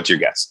 Puffy, what's your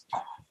guess?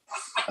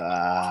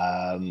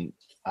 I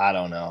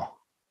don't know.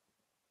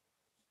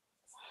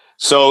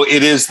 So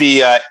it is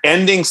the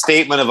ending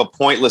statement of a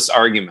pointless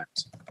argument.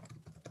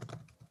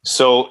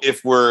 So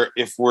if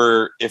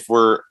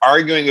we're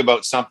arguing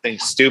about something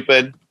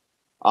stupid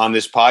on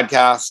this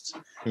podcast,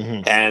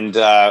 and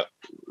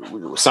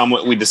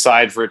we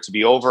decide for it to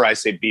be over, I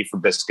say beef or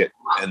biscuit,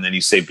 and then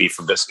you say beef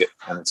or biscuit,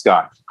 and it's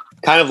gone.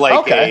 Kind of like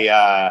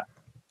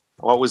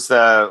what's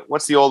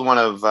the old one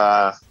of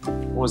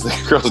what was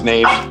the girl's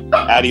name?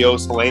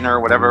 Adios, Helena,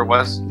 or whatever it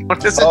was.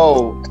 What is it?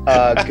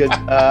 Good.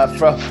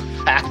 From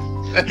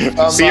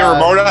See you,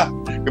 Ramona.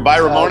 Goodbye,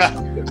 Ramona.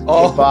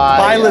 Goodbye,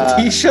 Bye,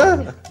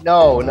 Letitia.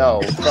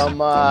 No.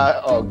 From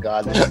oh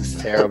god, this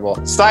is terrible.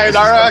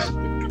 Sayonara.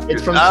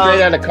 It's from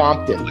Straight Outta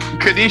Compton.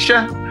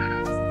 Kadisha.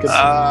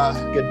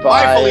 Goodbye,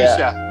 Bye,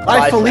 Felicia.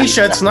 Bye,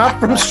 Felicia. It's not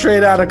from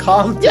Straight Outta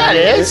Compton. Yeah,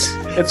 it is.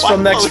 It's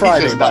from next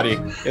Friday, buddy.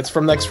 It's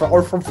from next Friday,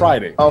 or from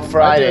Friday. Oh,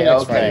 Friday.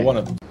 Next Okay. Friday, one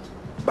of them.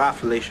 Bye,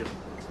 Felicia.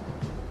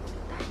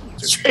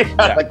 Straight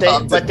Outta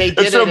Compton. But they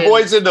did it's from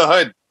Boys in the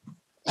Hood.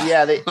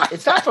 Yeah,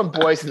 it's not from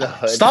Boys in the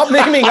Hood. Stop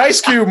naming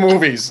Ice Cube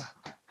movies.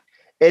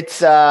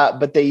 It's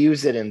but they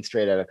use it in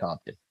Straight Outta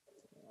Compton.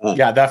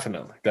 Yeah,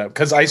 definitely.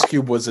 Because Ice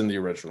Cube was in the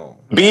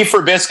original. Beef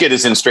or biscuit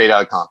is in Straight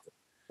Outta Compton.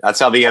 That's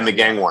how they end the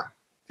gang war.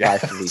 Yeah,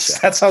 Felicia.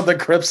 That's how the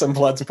Crips and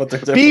Bloods put their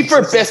Beef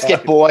or differences biscuit,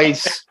 aside.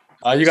 boys.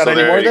 You got So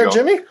any there more you there, go.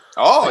 Jimmy?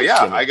 Oh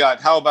yeah, I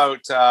got. How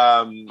about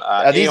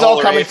Are these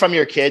all coming from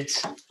your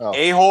kids? Oh.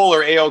 A-hole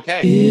or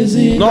A-OK?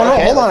 No,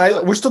 Okay, hold on.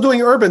 let's We're still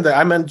doing urban there.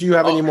 I meant, do you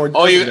have any more?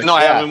 Oh, I have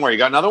Yeah. one more. You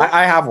got another one?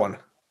 I have one.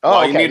 Oh,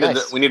 Well, okay,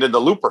 we needed the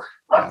looper.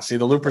 Yeah, see,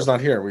 the looper's not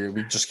here.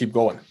 We just keep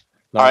going.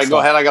 All right, go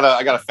ahead. I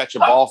gotta fetch a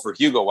ball for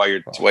Hugo while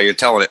you're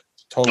telling it.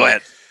 Totally. Go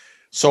ahead.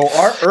 So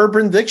our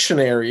Urban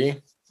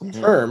Dictionary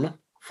term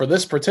for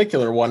this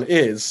particular one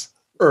is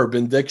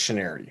Urban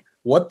Dictionary.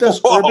 What does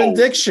Whoa. Urban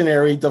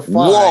Dictionary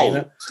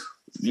define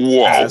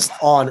Whoa. as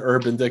on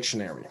Urban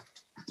Dictionary?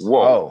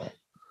 Whoa. Oh.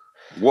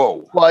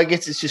 Whoa. Well, I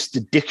guess it's just the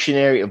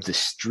dictionary of the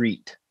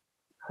street.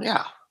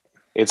 Yeah.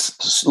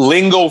 It's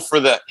lingo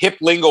hip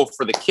lingo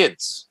for the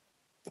kids.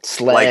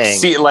 Slang.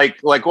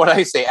 Like what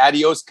I say,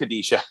 adios,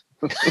 Kadisha.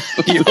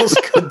 Adios,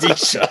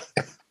 Kadisha.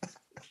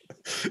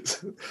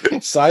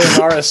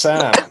 Sayonara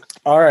Sam.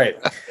 All right.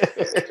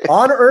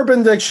 On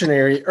Urban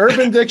Dictionary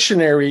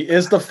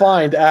is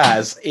defined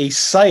as a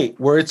site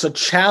where it's a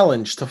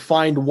challenge to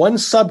find one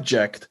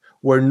subject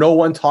where no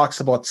one talks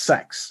about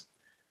sex.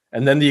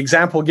 And then the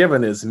example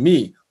given is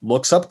me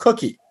looks up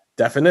cookie.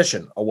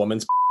 Definition, a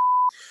woman's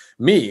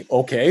me,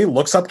 okay,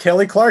 looks up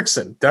Kelly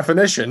Clarkson.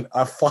 Definition,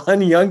 a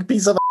fun young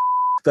piece of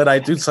that I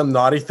do some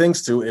naughty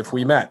things to if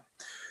we met.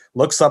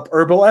 Looks up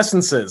herbal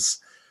essences.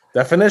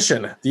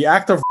 Definition, the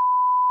act of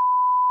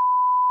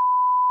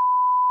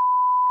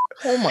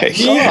Oh my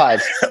god!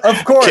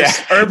 of course, Yeah.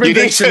 Urban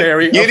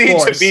Dictionary. You of need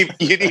course. to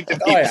beep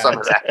yeah. some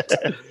of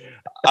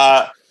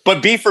that.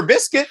 But beef or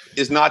biscuit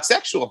is not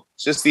sexual.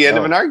 It's just the end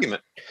of an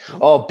argument.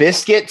 Oh,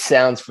 biscuit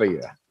sounds for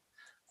you.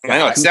 I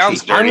know it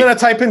sounds dirty. I'm going to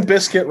type in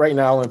biscuit right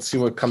now and see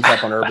what comes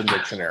up on Urban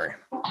Dictionary.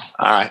 All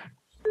right.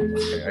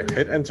 Okay, I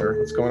hit enter.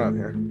 What's going on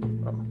here?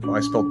 Oh,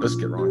 I spelled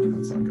biscuit wrong.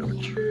 That's not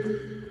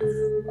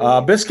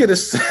good. Biscuit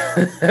is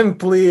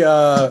simply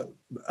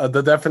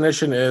the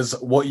definition is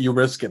what you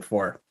risk it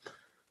for.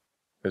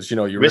 Because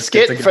you risk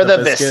it for the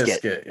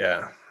biscuit.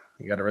 Yeah,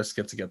 you got to risk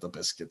it to get the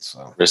biscuit.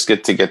 So Risk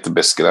it to get the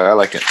biscuit. I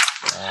like it.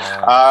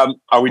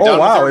 Are we done? oh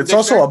wow, with it's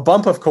also a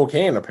bump of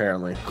cocaine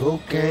apparently.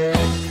 Cocaine.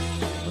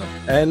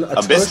 And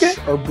a biscuit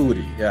or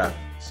booty. Yeah.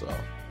 So.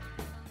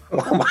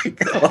 Oh my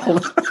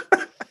god.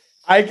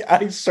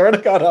 I swear to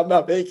God, I'm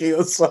not making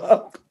this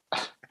up.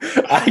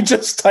 I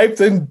just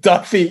typed in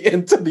Duffy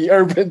into the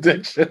Urban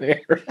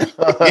Dictionary.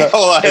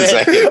 Hold on a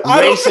second.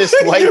 Racist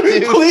white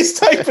dude. Please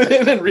type it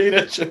in and read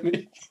it to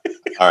me.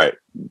 All right.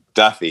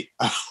 Duffy.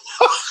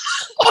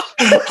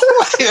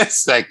 Wait a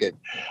second.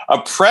 A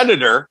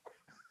predator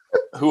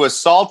who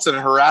assaults and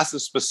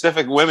harasses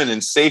specific women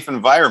in safe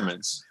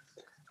environments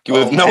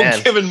with no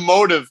given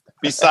motive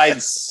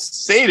besides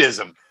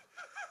sadism.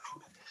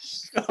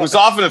 Who's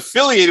often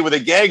affiliated with a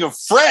gang of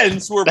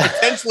friends who are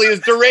potentially as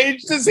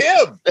deranged as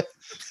him.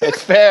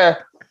 It's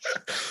fair.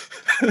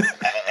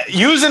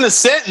 Using a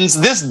sentence,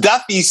 this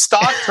Duffy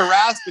stalked,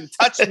 harassed, and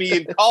touched me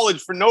in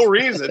college for no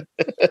reason,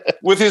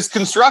 with his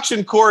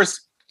construction course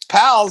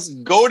pals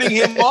goading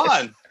him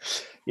on.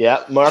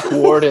 Yeah, Mark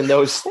Ward and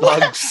those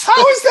thugs.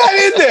 How is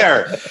that in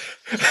there?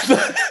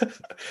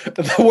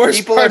 The worst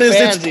People part are is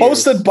it's fansies.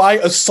 posted by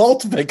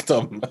assault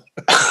victim.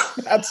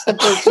 That's the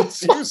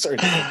person's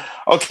username.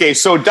 Okay,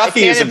 so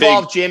Duffy is a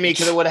big Jimmy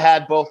because it would have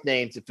had both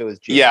names if it was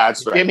Jimmy. Yeah,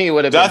 that's right. Jimmy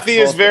would have. Duffy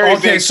is very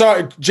Okay, big.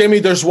 sorry, Jamie.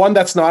 There's one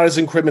that's not as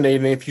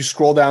incriminating. If you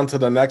scroll down to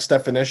the next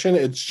definition,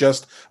 it's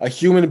just a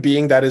human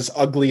being that is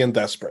ugly and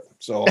desperate.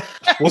 So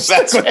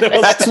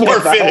that's more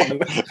fitting.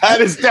 That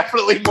is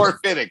definitely more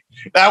fitting.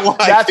 That one.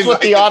 That's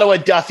what the Ottawa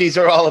Duffys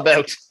are all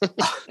about.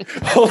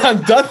 Hold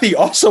on, Duffy,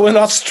 also an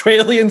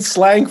Australian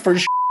slang for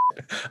shit.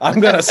 I'm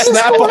gonna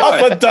snap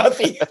off a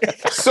Duffy.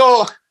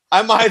 So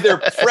I'm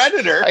either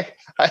predator,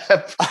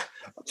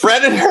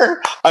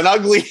 an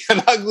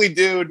ugly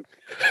dude,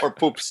 or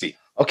poopsie.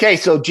 Okay,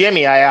 so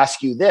Jimmy, I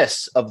ask you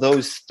this: of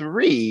those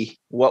three,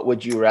 what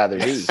would you rather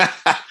be?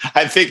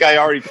 I think I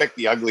already picked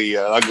the ugly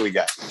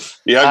guy.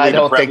 The ugly. I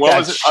don't think what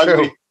that's was it? true.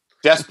 Ugly,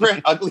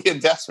 desperate, ugly,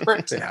 and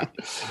desperate. Yeah.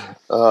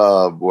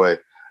 Oh boy,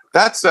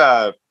 that's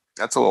a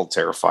little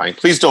terrifying.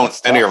 Please don't.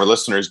 Any of our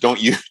listeners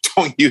don't use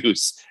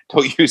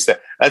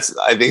that. That's.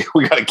 I think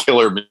we got a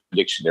killer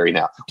dictionary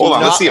now. Hold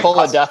on. Let's see. Pull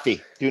a Duffy.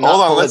 Do not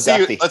Hold on. pull Let's a see.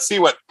 Duffy. Let's see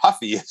what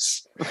Puffy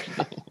is.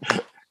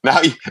 Now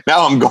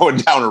I'm going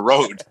down a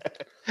road.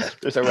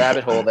 There's a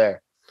rabbit hole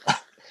there.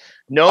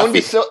 Known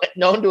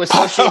to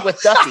associate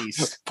with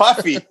Duffys.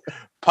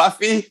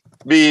 Puffy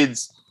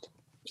means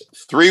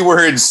 3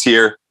 words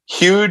here: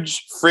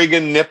 huge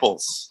friggin'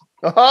 nipples.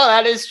 Oh,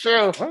 that is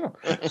true.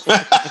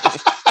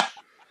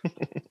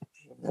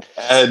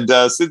 And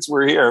since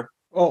we're here,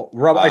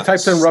 I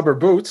typed in rubber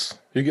boots.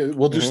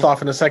 We'll do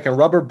Stoff in a second.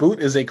 Rubber boot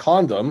is a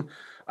condom.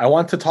 I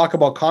want to talk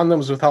about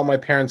condoms without my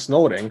parents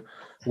noting.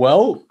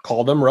 Well,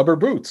 call them rubber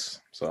boots.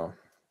 So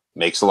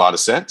makes a lot of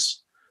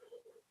sense.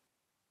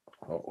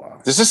 Oh wow!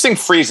 Does this thing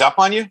freeze up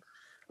on you?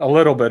 A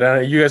little bit.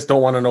 You guys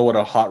don't want to know what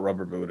a hot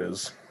rubber boot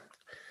is.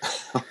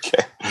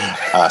 Okay.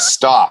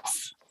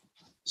 Stoff.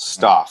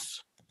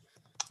 Let's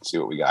see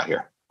what we got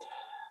here.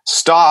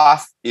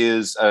 Stoff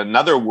is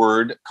another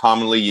word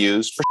commonly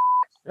used for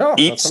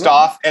eat,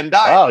 stoff, and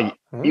die.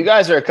 Oh, you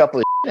guys are a couple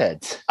of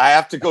heads. I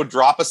have to go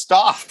drop a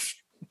stoff.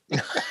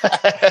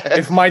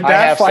 If my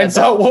dad finds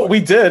out what we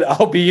did,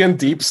 I'll be in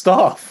deep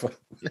stuff.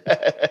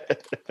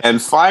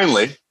 And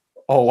finally,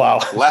 oh wow,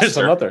 there's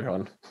Lester. another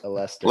one.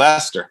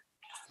 Lester.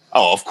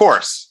 Oh, of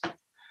course.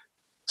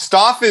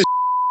 Stoff is.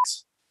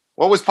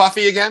 What was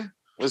Puffy again?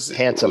 Was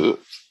handsome,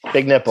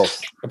 big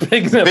nipples,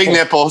 big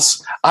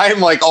nipples.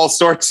 I'm like all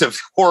sorts of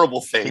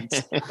horrible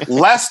things.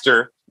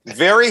 Lester,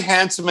 very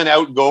handsome and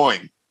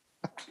outgoing.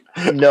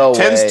 No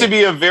Tends way. to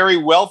be a very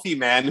wealthy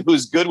man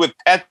who's good with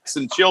pets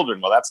and children.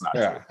 Well, that's not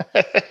true.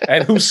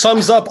 And who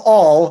sums up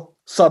all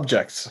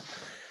subjects.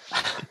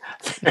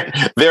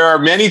 There are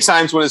many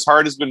times when his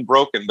heart has been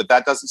broken, but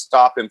that doesn't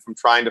stop him from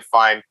trying to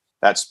find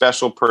that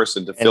special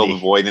person to fill the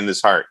void in his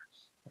heart.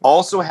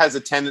 Also has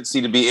a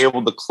tendency to be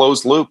able to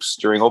close loops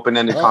during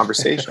open-ended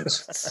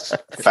conversations.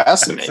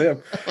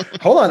 Fascinating.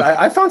 Hold on.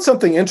 I found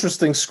something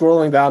interesting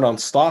scrolling down on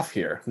Stoff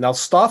here. Now,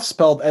 Stoff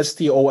spelled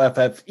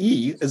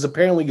S-T-O-F-F-E is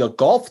apparently a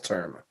golf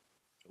term.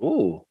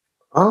 Ooh.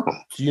 Oh.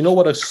 Do you know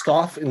what a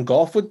Stoff in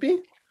golf would be?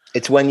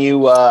 It's when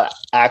you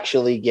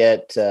actually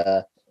get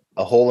a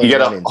hole in one. You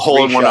get a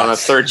hole in one on a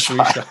third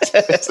shot.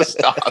 It's a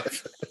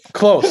Stoff.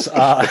 Close.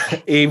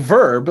 A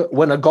verb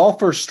when a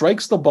golfer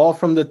strikes the ball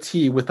from the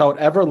tee without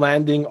ever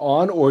landing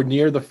on or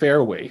near the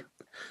fairway.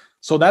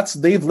 So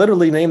they've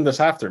literally named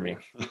this after me.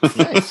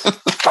 Nice.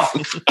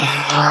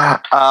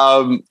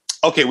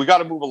 Okay, we got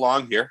to move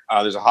along here.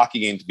 There's a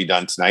hockey game to be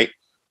done tonight.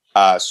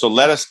 So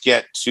let us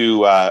get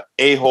to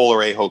A-hole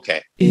or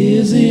A-okay.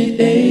 Is it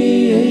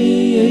A-hole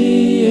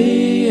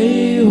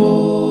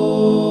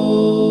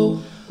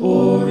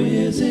or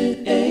is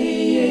it A-okay?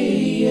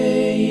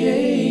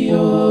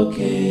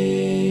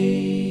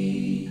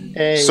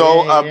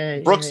 So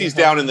Brooksy's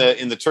down in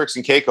the Turks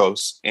and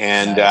Caicos,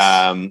 and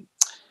Nice.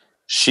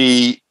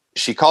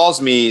 She calls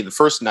me the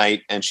first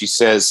night, and she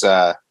says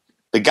the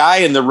guy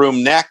in the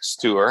room next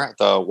to her,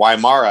 the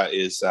Waimara,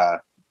 is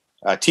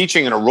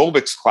teaching an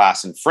aerobics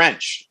class in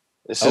French.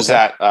 This is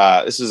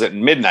at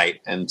midnight,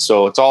 and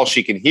so it's all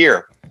she can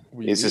hear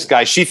is this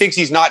guy. She thinks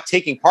he's not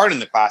taking part in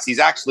the class. He's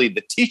actually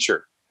the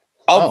teacher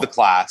of the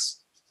class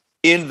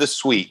in the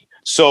suite.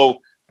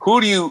 So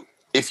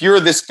if you're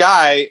this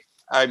guy,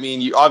 I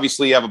mean, you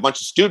obviously have a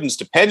bunch of students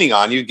depending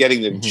on you,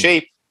 getting them in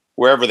shape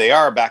wherever they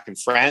are, back in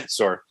France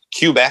or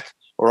Quebec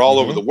or all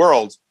over the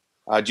world.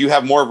 Do you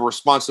have more of a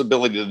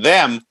responsibility to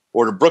them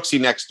or to Brooksy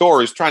next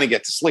door who's trying to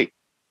get to sleep?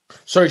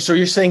 Sorry, so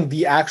you're saying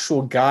the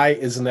actual guy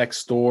is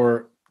next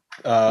door?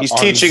 He's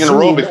teaching an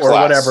Zoom aerobic or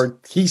class.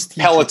 He's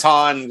teaching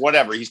Peloton,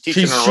 whatever. He's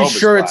teaching an aerobic She's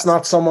sure class. It's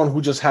not someone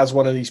who just has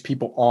one of these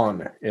people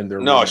on in their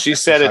room. No, she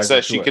said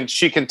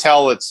she can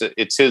tell it's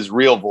his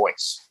real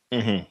voice.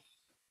 Mm-hmm.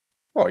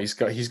 Well, he's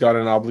got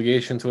an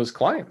obligation to his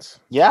clients.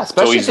 Yeah,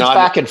 especially he's if it's not-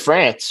 back in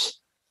France.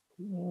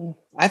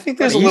 I think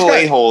there's a He's little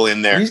got- a-hole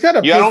in there. He's got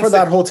to pay for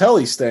that hotel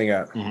he's staying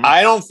at.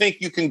 I don't think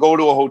you can go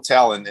to a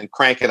hotel and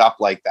crank it up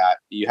like that.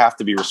 You have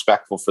to be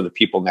respectful for the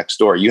people next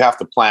door. You have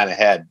to plan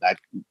ahead. I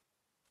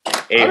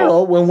don't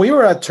know. When we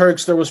were at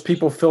Turks, there was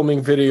people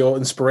filming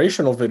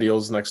inspirational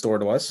videos next door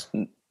to us.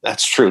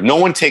 That's true. No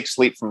one takes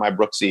sleep from my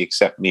Brooksy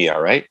except me.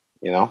 All right.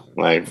 You know,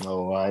 I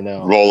I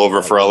know. roll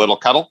over for a little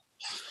cuddle.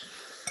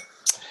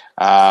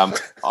 All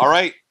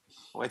right.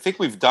 Well, I think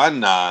we've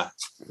done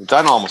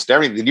almost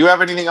everything. Did you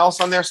have anything else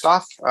on there,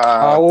 Stoff?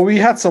 Well, we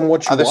had some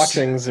What You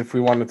Watchings if we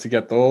wanted to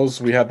get those.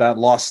 We had that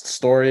Lost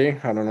story.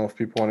 I don't know if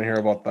people want to hear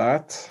about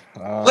that.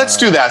 Let's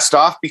do that,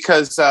 Stoff,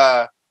 because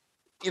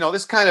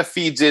this kind of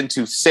feeds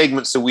into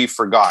segments that we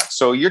forgot.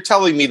 So you're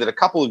telling me that a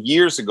couple of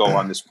years ago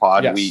on this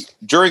pod, Yes.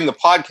 during the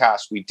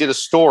podcast, we did a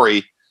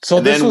story, So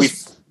and then we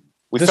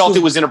felt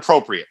it was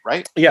inappropriate,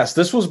 right? Yes,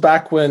 this was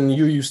back when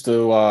you used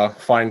to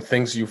find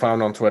things you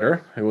found on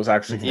Twitter. It was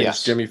actually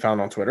things Jimmy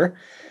found on Twitter.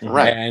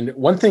 Right. And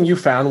one thing you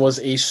found was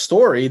a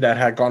story that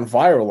had gone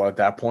viral at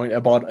that point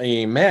about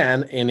a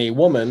man and a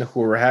woman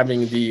who were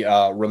having the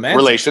romantic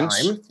Relations.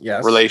 time.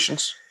 Yes.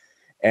 Relations.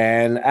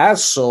 And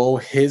as so,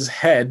 his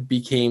head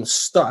became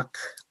stuck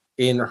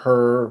in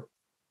her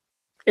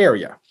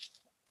area.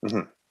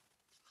 Mhm.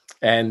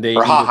 And they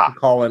Her needed ha-ha. to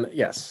call in,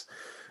 yes,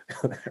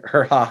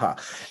 her haha.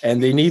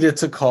 And they needed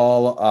to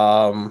call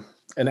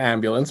an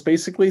ambulance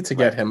basically to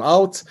get him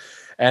out.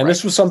 And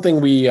this was something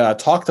we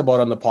talked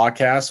about on the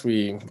podcast.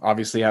 We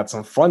obviously had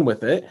some fun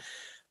with it.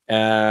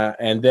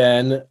 And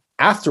then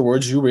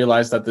afterwards, you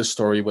realized that this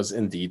story was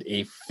indeed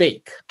a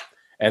fake.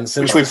 And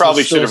since Which we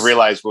probably should have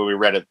realized when we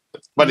read it,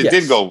 but it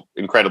did go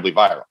incredibly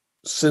viral.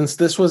 Since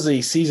this was a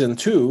season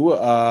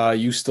 2,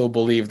 you still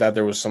believe that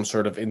there was some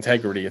sort of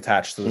integrity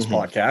attached to this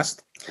podcast.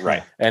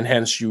 Right. And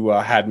hence you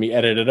had me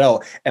edit it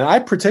out. And I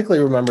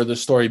particularly remember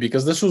this story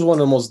because this was one of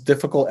the most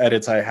difficult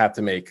edits I had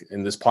to make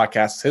in this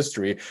podcast's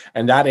history.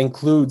 And that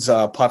includes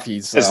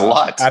Puffy's There's a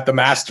lot. at the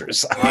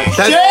Masters.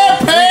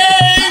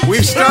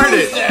 We've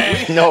started.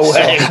 No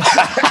way.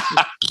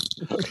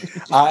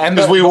 And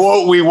Because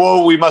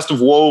we must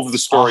have wove the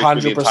story.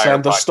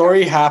 100%. The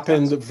story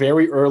happened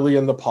very early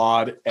in the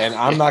pod, and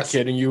I'm not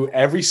kidding you.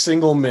 Every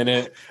single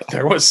minute,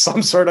 there was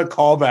some sort of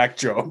callback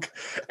joke.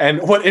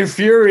 And I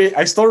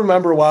still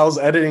remember while I was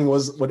editing,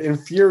 what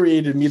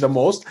infuriated me the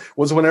most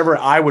was whenever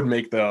I would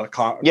make the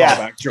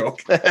callback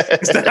joke.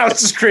 Instead, I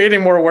was just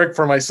creating more work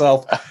for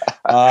myself.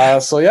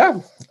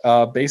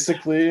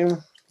 Basically,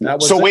 that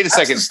was wait a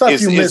second. The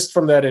stuff you missed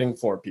from the editing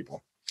floor,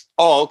 people.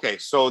 Oh, okay.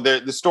 So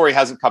the story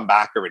hasn't come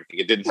back or anything.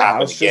 It didn't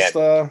happen again. Just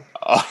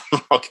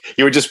okay.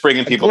 You were just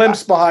bringing people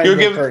glimpse back. behind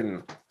the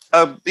curtain.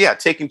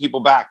 Taking people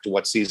back to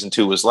what season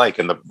 2 was like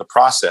and the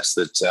process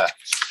that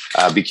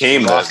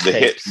became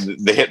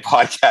the hit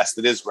podcast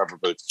that is Rubber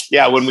Boots.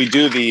 Yeah, when we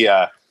do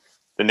the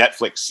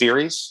Netflix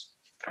series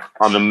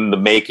on the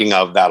making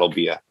of that'll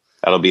be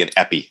an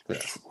epi. Yeah.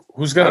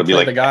 Who's gonna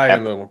play the guy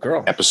and the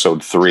girl?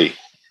 Episode 3.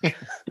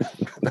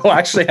 They'll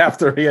actually have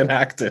to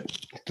reenact it.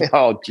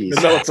 Oh,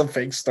 jeez. No, it's a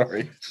fake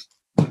story.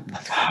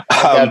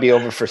 Gotta be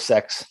over for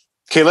sex.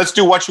 Okay, let's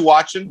do What You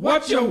Watchin'.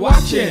 What you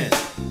watching?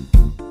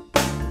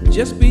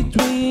 Just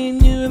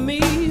between you and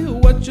me.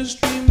 What you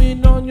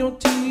streaming on your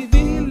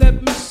TV?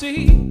 Let me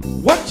see.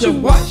 What you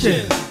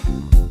watching?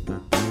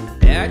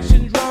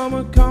 Action,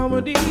 drama,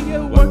 comedy.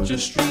 What you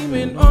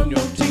streaming on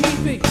your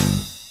TV?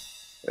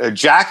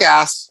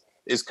 Jackass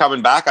is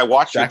coming back. I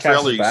watched the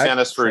trailer you sent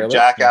us for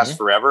Jackass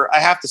Forever. I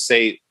have to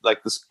say,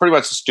 like, this is pretty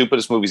much the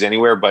stupidest movies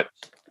anywhere, but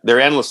they're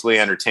endlessly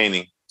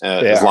entertaining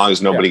as long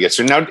as nobody gets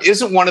through. Now,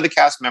 isn't one of the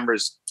cast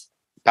members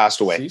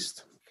passed away?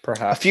 Deceased?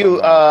 Perhaps. A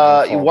few.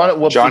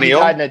 Johnny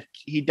O?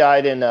 He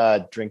died in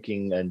a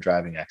drinking and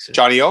driving accident.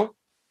 Johnny O?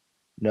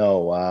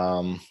 No.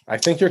 I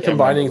think you're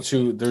combining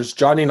two. There's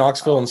Johnny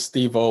Knoxville and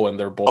Steve-O, and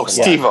they're both alive.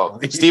 Steve-O.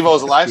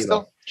 Steve-O's alive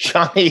still?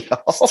 Johnny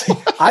O.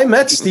 I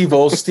met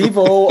Steve-O.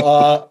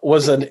 Steve-O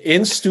was an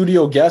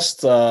in-studio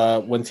guest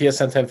when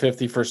TSN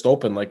 1050 first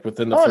opened, like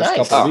within the first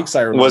couple of weeks,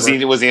 I remember. Was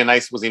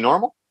he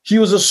normal? He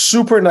was a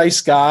super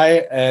nice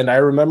guy, and I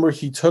remember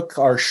he took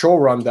our show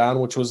rundown,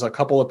 which was a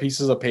couple of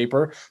pieces of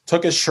paper,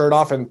 took his shirt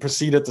off, and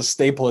proceeded to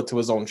staple it to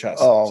his own chest.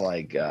 Oh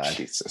my god,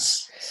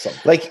 Jesus!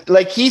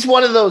 Like he's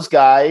one of those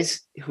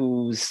guys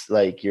who's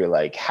like, you're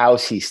like,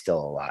 how's he still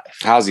alive?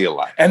 How's he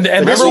alive? And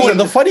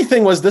the funny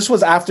thing was, this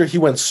was after he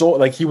went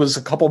he was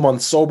a couple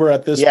months sober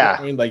at this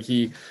point. Like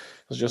he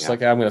was just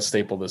like, I'm going to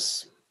staple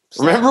this.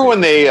 Remember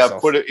when they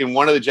put it in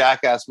one of the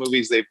Jackass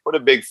movies? They put a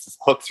big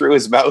hook through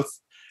his mouth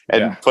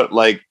and put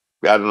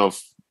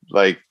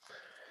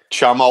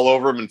chum all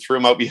over him and threw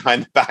him out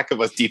behind the back of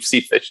a deep sea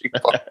fishing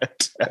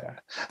boat.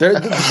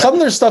 Some of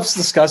their stuff's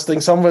disgusting.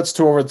 Some of it's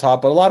too over the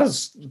top, but a lot of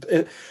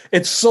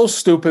it's so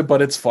stupid,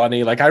 but it's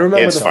funny. Like I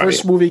remember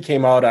first movie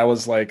came out, I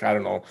was like, I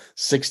don't know,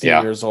 16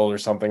 years old or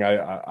something.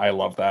 I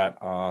love that.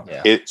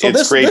 This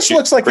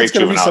looks like it's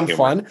going to be some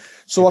fun.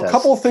 So a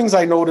couple of things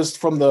I noticed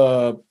from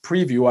the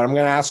preview, and I'm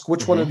going to ask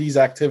which one of these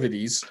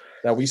activities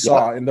that we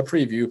saw in the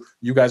preview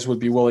you guys would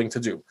be willing to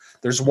do.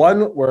 There's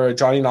one where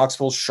Johnny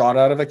Knoxville's shot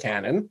out of a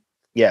cannon.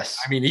 Yes.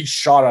 I mean, he's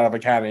shot out of a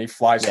cannon. He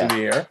flies through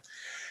the air.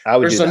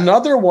 There's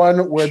another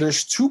one where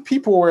there's two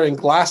people wearing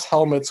glass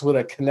helmets with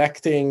a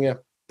connecting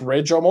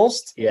bridge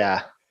almost.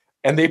 Yeah.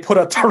 And they put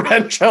a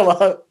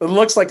tarantula, it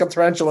looks like a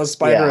tarantula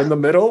spider in the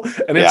middle,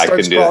 and it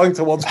starts crawling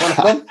towards one of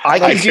them. I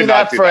can do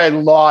that for a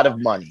lot of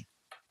money.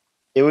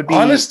 It would be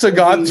honest to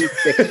God.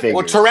 6 figures.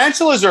 Well,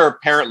 tarantulas are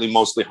apparently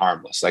mostly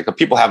harmless. Like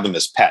people have them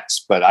as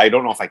pets, but I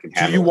don't know if I can Do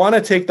handle you it. want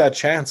to take that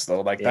chance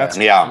though? Like that's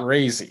Yeah.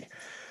 crazy.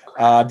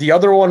 The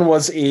other one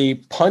was a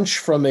punch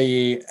from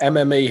a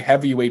MMA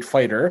heavyweight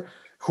fighter,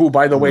 who,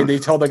 by the way, they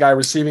tell the guy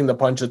receiving the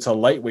punch it's a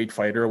lightweight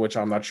fighter, which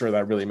I'm not sure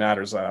that really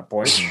matters at that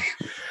point.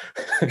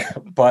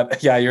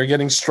 But yeah, you're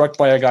getting struck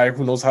by a guy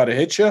who knows how to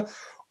hit you,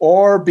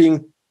 or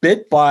being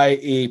bit by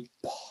a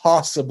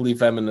possibly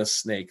venomous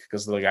snake,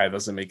 because the guy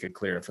doesn't make it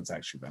clear if it's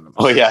actually venomous.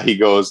 Oh yeah, he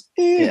goes.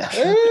 Yeah.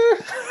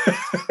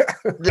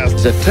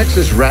 It's a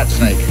Texas rat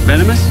snake.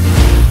 Venomous?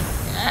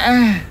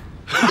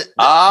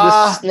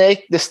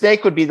 The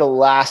snake would be the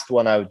last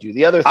one I would do.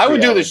 The other I three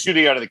would do the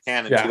shooting out of the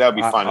cannon Yeah, too. That would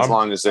be fun, as I'm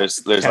long as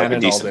there's like a Cannon all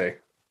decent day.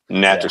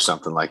 net or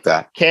something like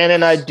that.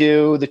 cannon I'd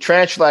do. The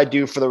tarantula I'd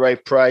do for the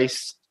right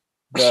price.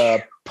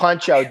 The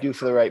punch I would do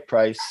for the right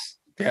price.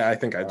 Yeah, I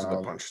think I do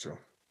the punch too.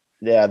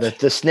 Yeah,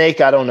 the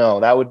snake, I don't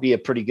know. That would be a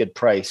pretty good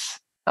price.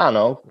 I don't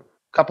know.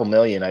 A couple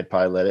million, I'd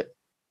probably let it.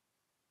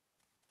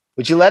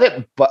 Would you let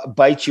it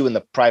bite you in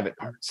the private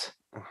parts?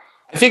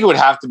 I think it would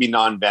have to be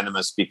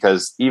non-venomous,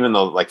 because even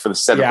though, like, for the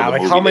setup Yeah, of the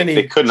like, movie, how many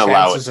they couldn't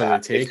allow it. chances are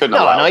That. they They couldn't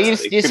No, allow no, it. you They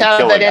just couldn't have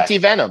kill that a guy.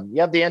 anti-venom.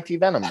 You have the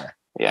anti-venom there.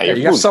 Yeah, Yeah,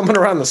 you have someone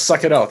around to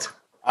suck it out.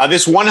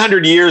 This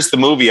 100 Years, the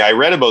movie, I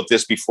read about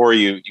this before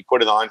you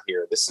put it on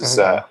here. This is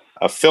a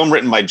film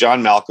written by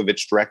John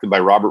Malkovich, directed by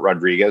Robert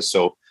Rodriguez.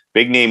 So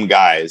big name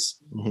guys.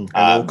 It'll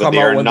But come they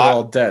out are when they're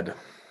all not. dead.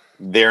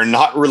 They're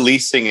not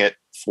releasing it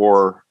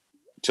for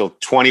till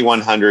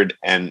 2100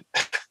 and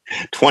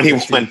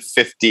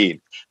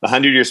 2115. The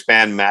 100-year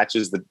span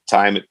matches the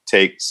time it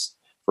takes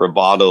for a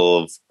bottle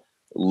of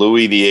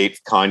Louis VIII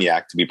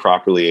cognac to be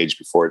properly aged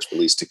before it's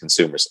released to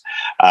consumers.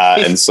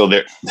 And so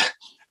the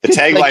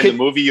tagline Like, of the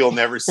movie you'll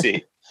never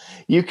see.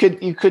 You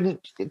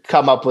couldn't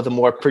come up with a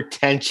more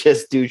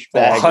pretentious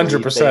douchebag.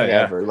 100%, thing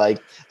yeah. ever.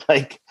 Like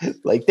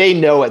they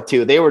know it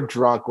too. They were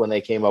drunk when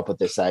they came up with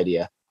this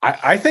idea.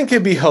 I think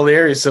it'd be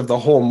hilarious if the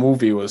whole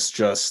movie was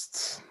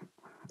just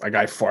a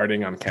guy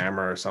farting on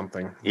camera or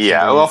something.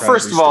 Yeah. Something Well,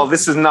 first of all, incredibly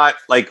this is not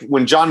like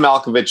when John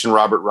Malkovich and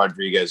Robert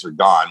Rodriguez are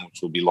gone, which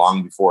will be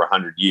long before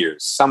 100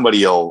 years.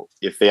 Somebody will,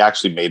 if they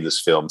actually made this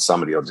film,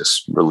 somebody will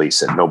just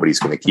release it. Nobody's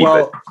going to keep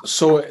it.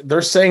 So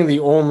they're saying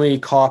the only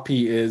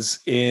copy is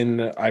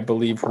in, I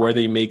believe, where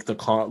they make the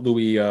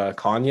Louis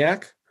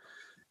cognac.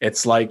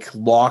 It's like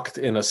locked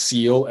in a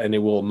seal, and it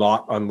will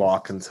not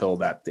unlock until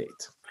that date.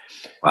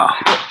 Wow.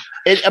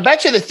 I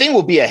bet you the thing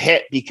will be a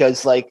hit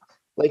because like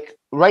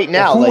right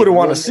now, who like, would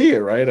want to see it,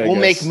 right? We'll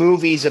make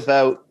movies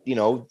about,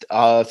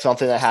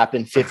 something that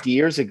happened 50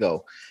 years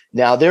ago.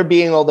 Now they're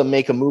being able to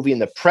make a movie in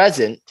the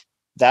present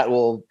that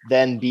will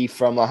then be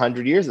from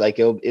 100 years. Like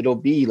it'll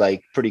be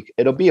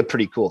a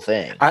pretty cool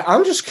thing.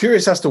 I'm just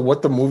curious as to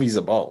what the movie's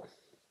about.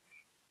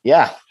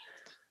 Yeah.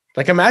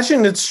 Like,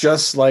 imagine it's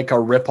just like a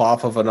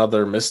rip-off of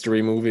another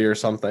mystery movie or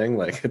something.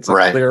 Like, it's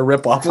a clear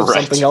rip-off of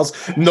something else.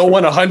 No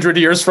one 100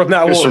 years from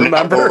now will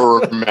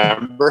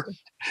remember.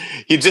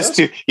 You just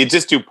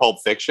do Pulp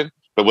Fiction,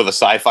 but with a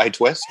sci-fi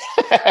twist.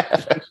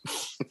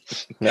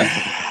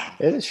 Yeah,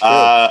 it is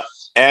true.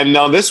 And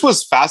now this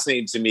was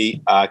fascinating to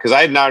me because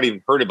I had not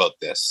even heard about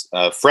this.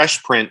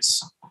 Fresh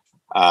Prince.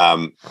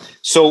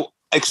 So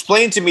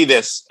explain to me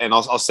this, and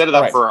I'll set it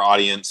up for our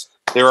audience.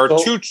 There are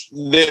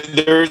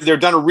they're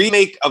done a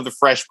remake of the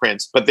Fresh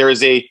Prince, but there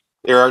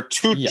are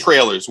two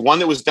trailers. One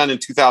that was done in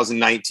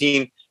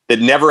 2019 that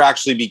never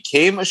actually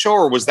became a show,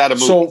 or was that a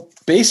movie? So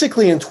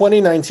basically in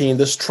 2019,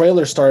 this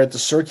trailer started to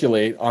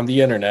circulate on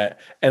the internet,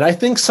 and I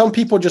think some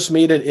people just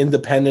made it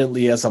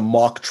independently as a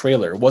mock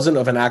trailer. It wasn't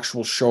of an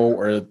actual show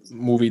or a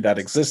movie that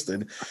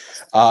existed.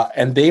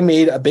 And they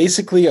made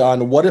basically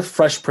on what if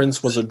Fresh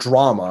Prince was a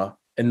drama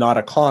and not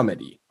a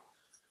comedy.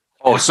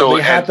 Oh, so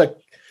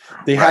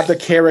they had the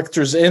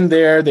characters in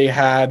there. They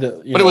had,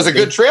 but it was a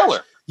good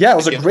trailer. Yeah, it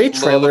was a great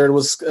trailer. It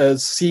was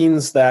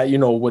scenes that,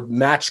 would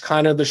match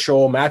kind of the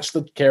show, match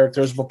the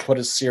characters, but put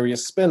a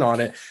serious spin on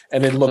it.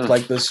 And it looked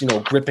like this,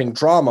 gripping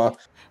drama.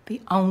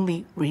 The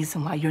only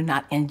reason why you're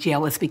not in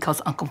jail is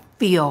because Uncle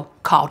Phil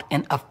called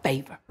in a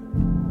favor.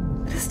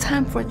 It's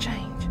time for a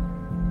change.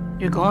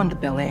 You're going to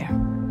Bel Air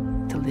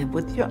to live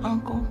with your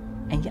uncle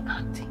and your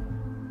auntie.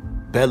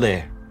 Bel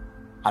Air,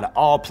 out of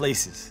all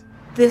places.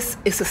 This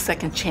is a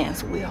second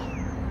chance, Will.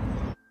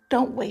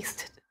 Don't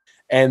waste it.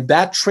 And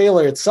that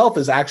trailer itself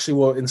is actually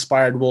what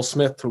inspired Will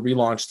Smith to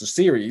relaunch the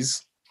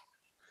series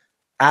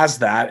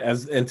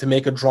and to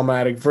make a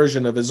dramatic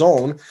version of his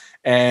own.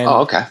 And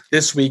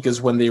this week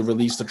is when they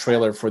released the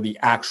trailer for the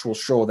actual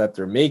show that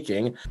they're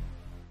making.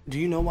 Do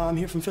you know why I'm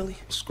here from Philly?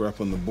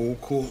 Scrapping the bull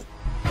court.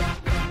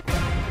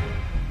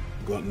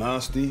 Got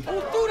nasty.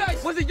 Who threw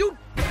that? Was it you?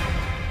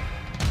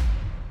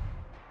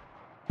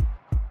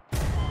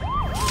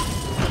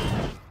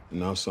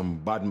 Now some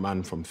bad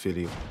man from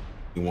Philly,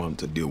 he want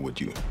to deal with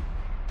you.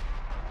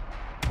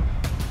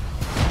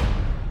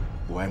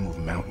 Boy, I moved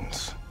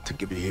mountains to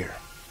get you here.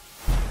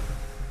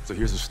 So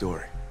here's the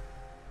story.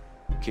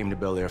 Came to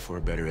Bel Air for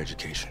a better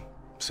education.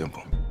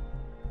 Simple.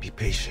 Be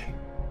patient.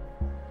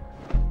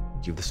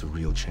 Give this a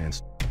real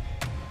chance.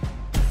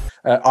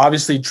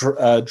 Obviously,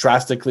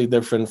 drastically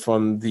different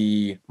from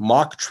the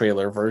mock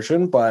trailer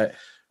version. But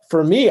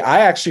for me,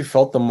 I actually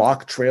felt the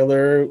mock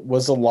trailer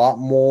was a lot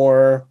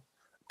more,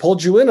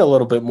 pulled you in a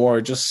little bit more.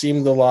 It just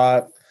seemed a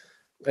lot.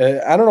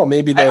 I don't know.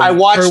 Maybe I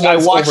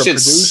watched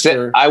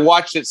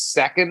it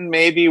second,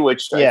 maybe,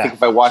 which I think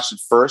if I watched it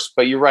first.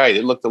 But you're right;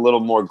 it looked a little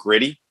more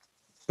gritty,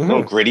 a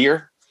little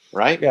grittier,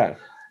 right? Yeah.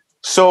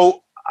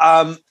 So,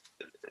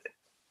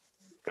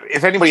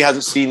 if anybody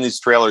hasn't seen these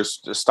trailers,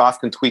 Stoff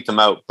can tweet them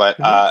out. But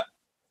the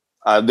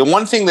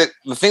thing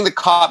that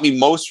caught me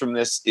most from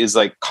this is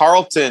like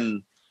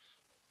Carlton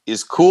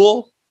is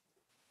cool.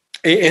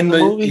 In the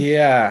movie?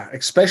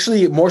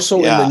 Especially more so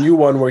in the new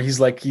one where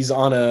he's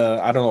on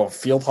a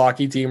field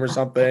hockey team or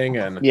something,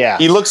 and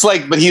he looks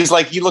like he's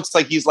like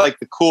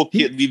the cool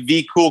kid,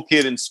 the cool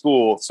kid in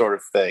school sort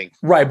of thing,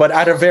 right? But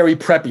at a very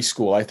preppy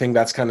school, I think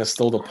that's kind of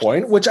still the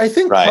point. Which I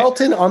think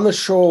Carlton on the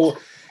show,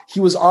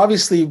 he was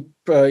obviously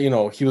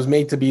he was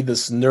made to be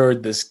this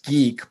nerd, this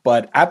geek,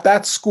 but at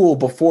that school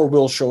before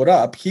Will showed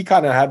up, he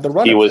kind of had the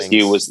run. He was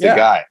the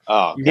guy.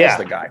 Oh, he was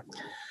the guy.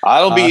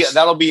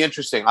 That'll be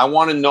interesting. I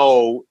want to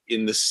know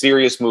in the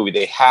serious movie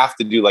they have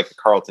to do like a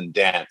Carlton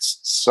dance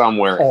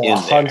somewhere in there.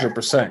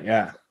 100%,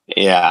 yeah.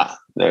 Yeah,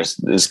 there's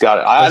got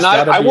it.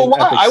 I will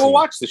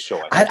watch the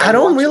show.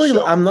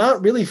 I'm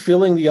not really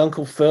feeling the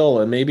Uncle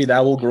Phil, and maybe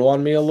that will grow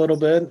on me a little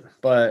bit,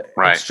 but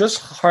it's just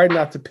hard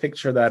not to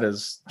picture that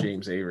as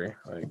James Avery.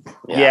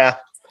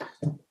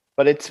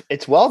 But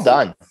it's well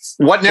done.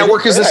 What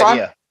network is this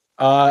on?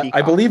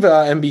 I believe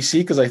NBC,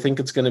 because I think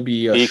it's going to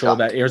be a show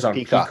that airs on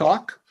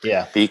Peacock.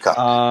 Yeah,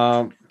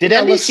 Peacock. Did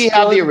NBC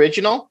have the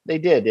original? They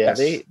did. Yeah,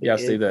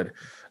 yes, they did.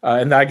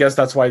 And I guess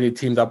that's why they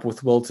teamed up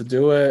with Will to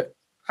do it.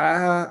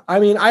 I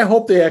mean, I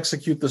hope they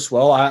execute this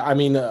well. I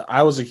mean,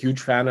 I was a huge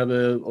fan of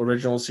the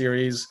original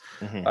series.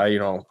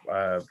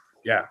 The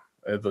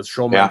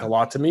show meant a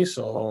lot to me.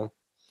 So,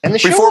 and the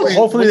show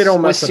hopefully they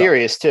don't mess it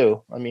serious up.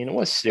 Too. I mean, it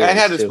was serious. It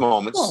had its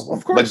moments,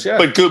 of course,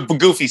 but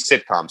goofy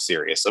sitcom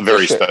serious. A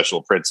very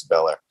special Prince of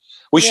Bel-Air.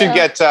 We should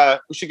get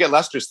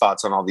Lester's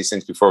thoughts on all these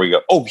things before we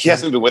go. Oh, he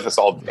hasn't been with us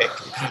all day.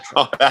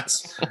 Oh,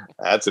 that's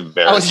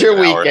embarrassing. How was your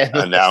weekend?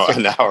 An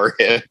hour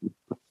in.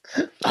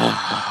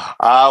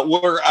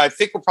 I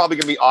think we're probably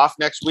going to be off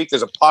next week.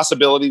 There's a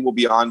possibility we'll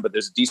be on, but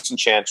there's a decent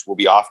chance we'll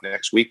be off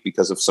next week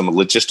because of some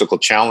logistical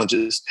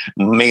challenges,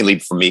 mainly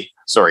for me.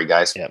 Sorry,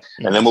 guys. Yep.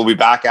 And then we'll be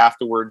back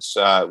afterwards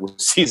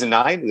with season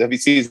 9. Is that be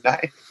season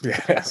 9?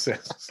 Yes.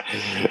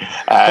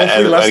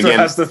 Hopefully Lester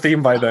has the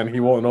theme by then. He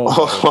won't know.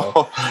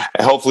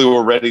 And hopefully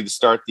we're ready to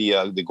start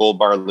the Gold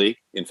Bar League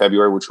in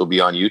February, which will be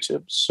on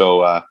YouTube.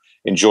 So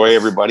enjoy,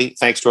 everybody.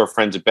 Thanks to our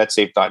friends at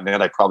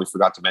betsafe.net. I probably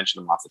forgot to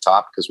mention them off the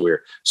top because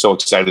we're so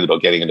excited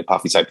about getting into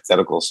Puffy's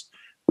Hypotheticals.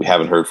 We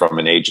haven't heard from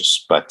in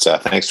ages. But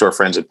thanks to our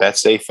friends at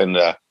BetSafe, and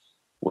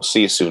we'll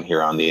see you soon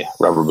here on the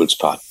Rubber Boots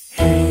Pod.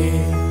 Hey,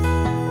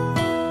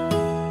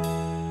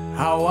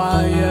 how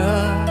are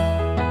ya?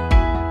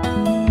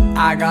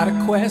 I got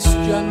a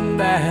question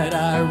that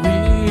I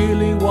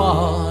really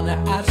want to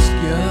ask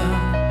you.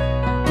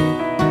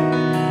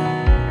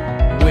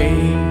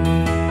 Wait.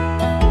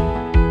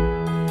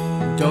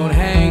 Don't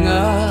hang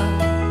up.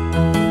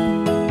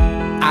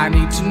 I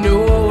need to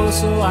know,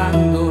 so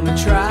I'm gonna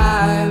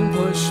try and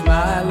push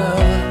my luck.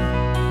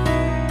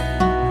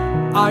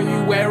 Are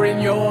you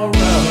wearing your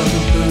rubber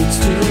boots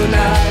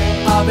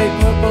tonight? Are they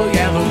purple,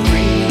 yellow,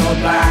 green, or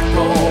black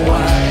or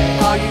white?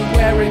 Are you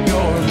wearing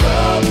your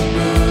rubber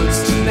boots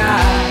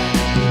tonight?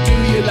 Do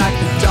you like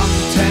the dunk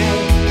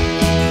tank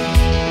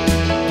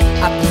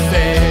at the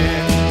fair?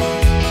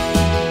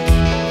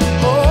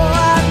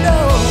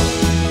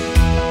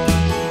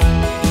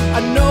 I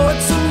know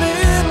it's a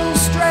little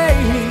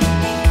strange,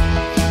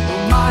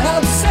 but my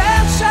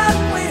obsession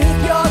with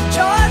your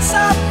choice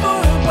of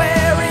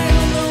footwear in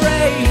the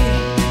rain.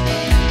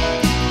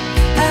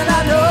 And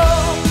I know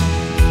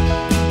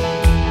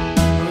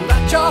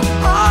that you're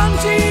on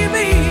TV,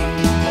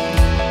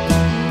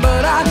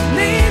 but I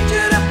need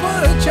you to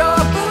put your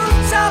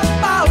boots up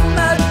on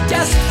the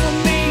desk for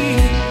me.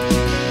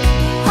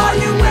 Are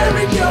you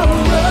wearing your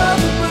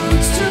rubber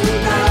boots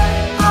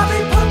tonight? Are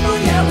they purple,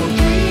 yellow,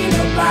 green,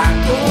 or black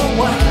or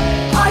white?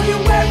 Are you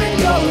wearing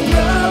your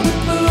rubber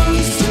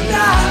boots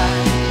tonight?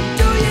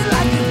 Do you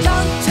like the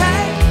dunk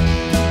tank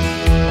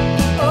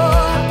or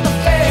the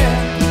fair?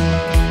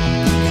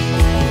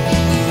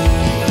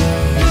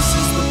 This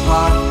is the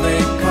part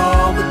they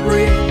call the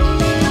bridge.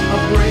 A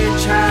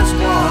bridge has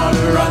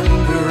water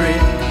under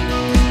it.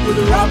 With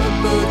rubber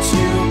boots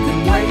you can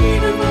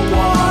wade in the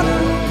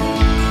water.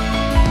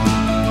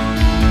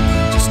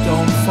 Just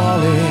don't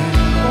fall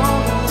in.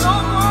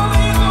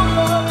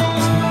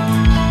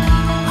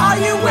 Are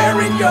you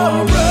wearing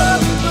your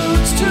rubber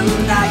boots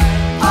tonight?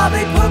 Are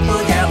they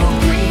purple, yellow,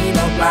 green,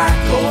 or black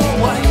or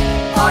white?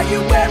 Are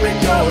you wearing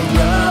your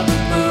rubber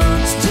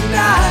boots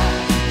tonight?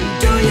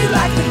 Do you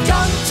like the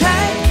dunk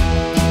tank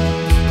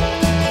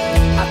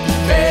at the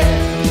fair?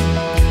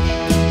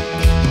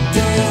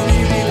 Do you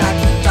really like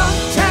the dunk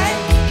tank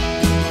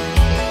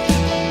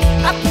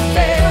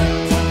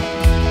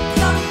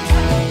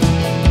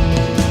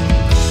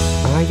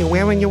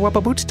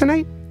Bubba Boots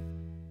tonight?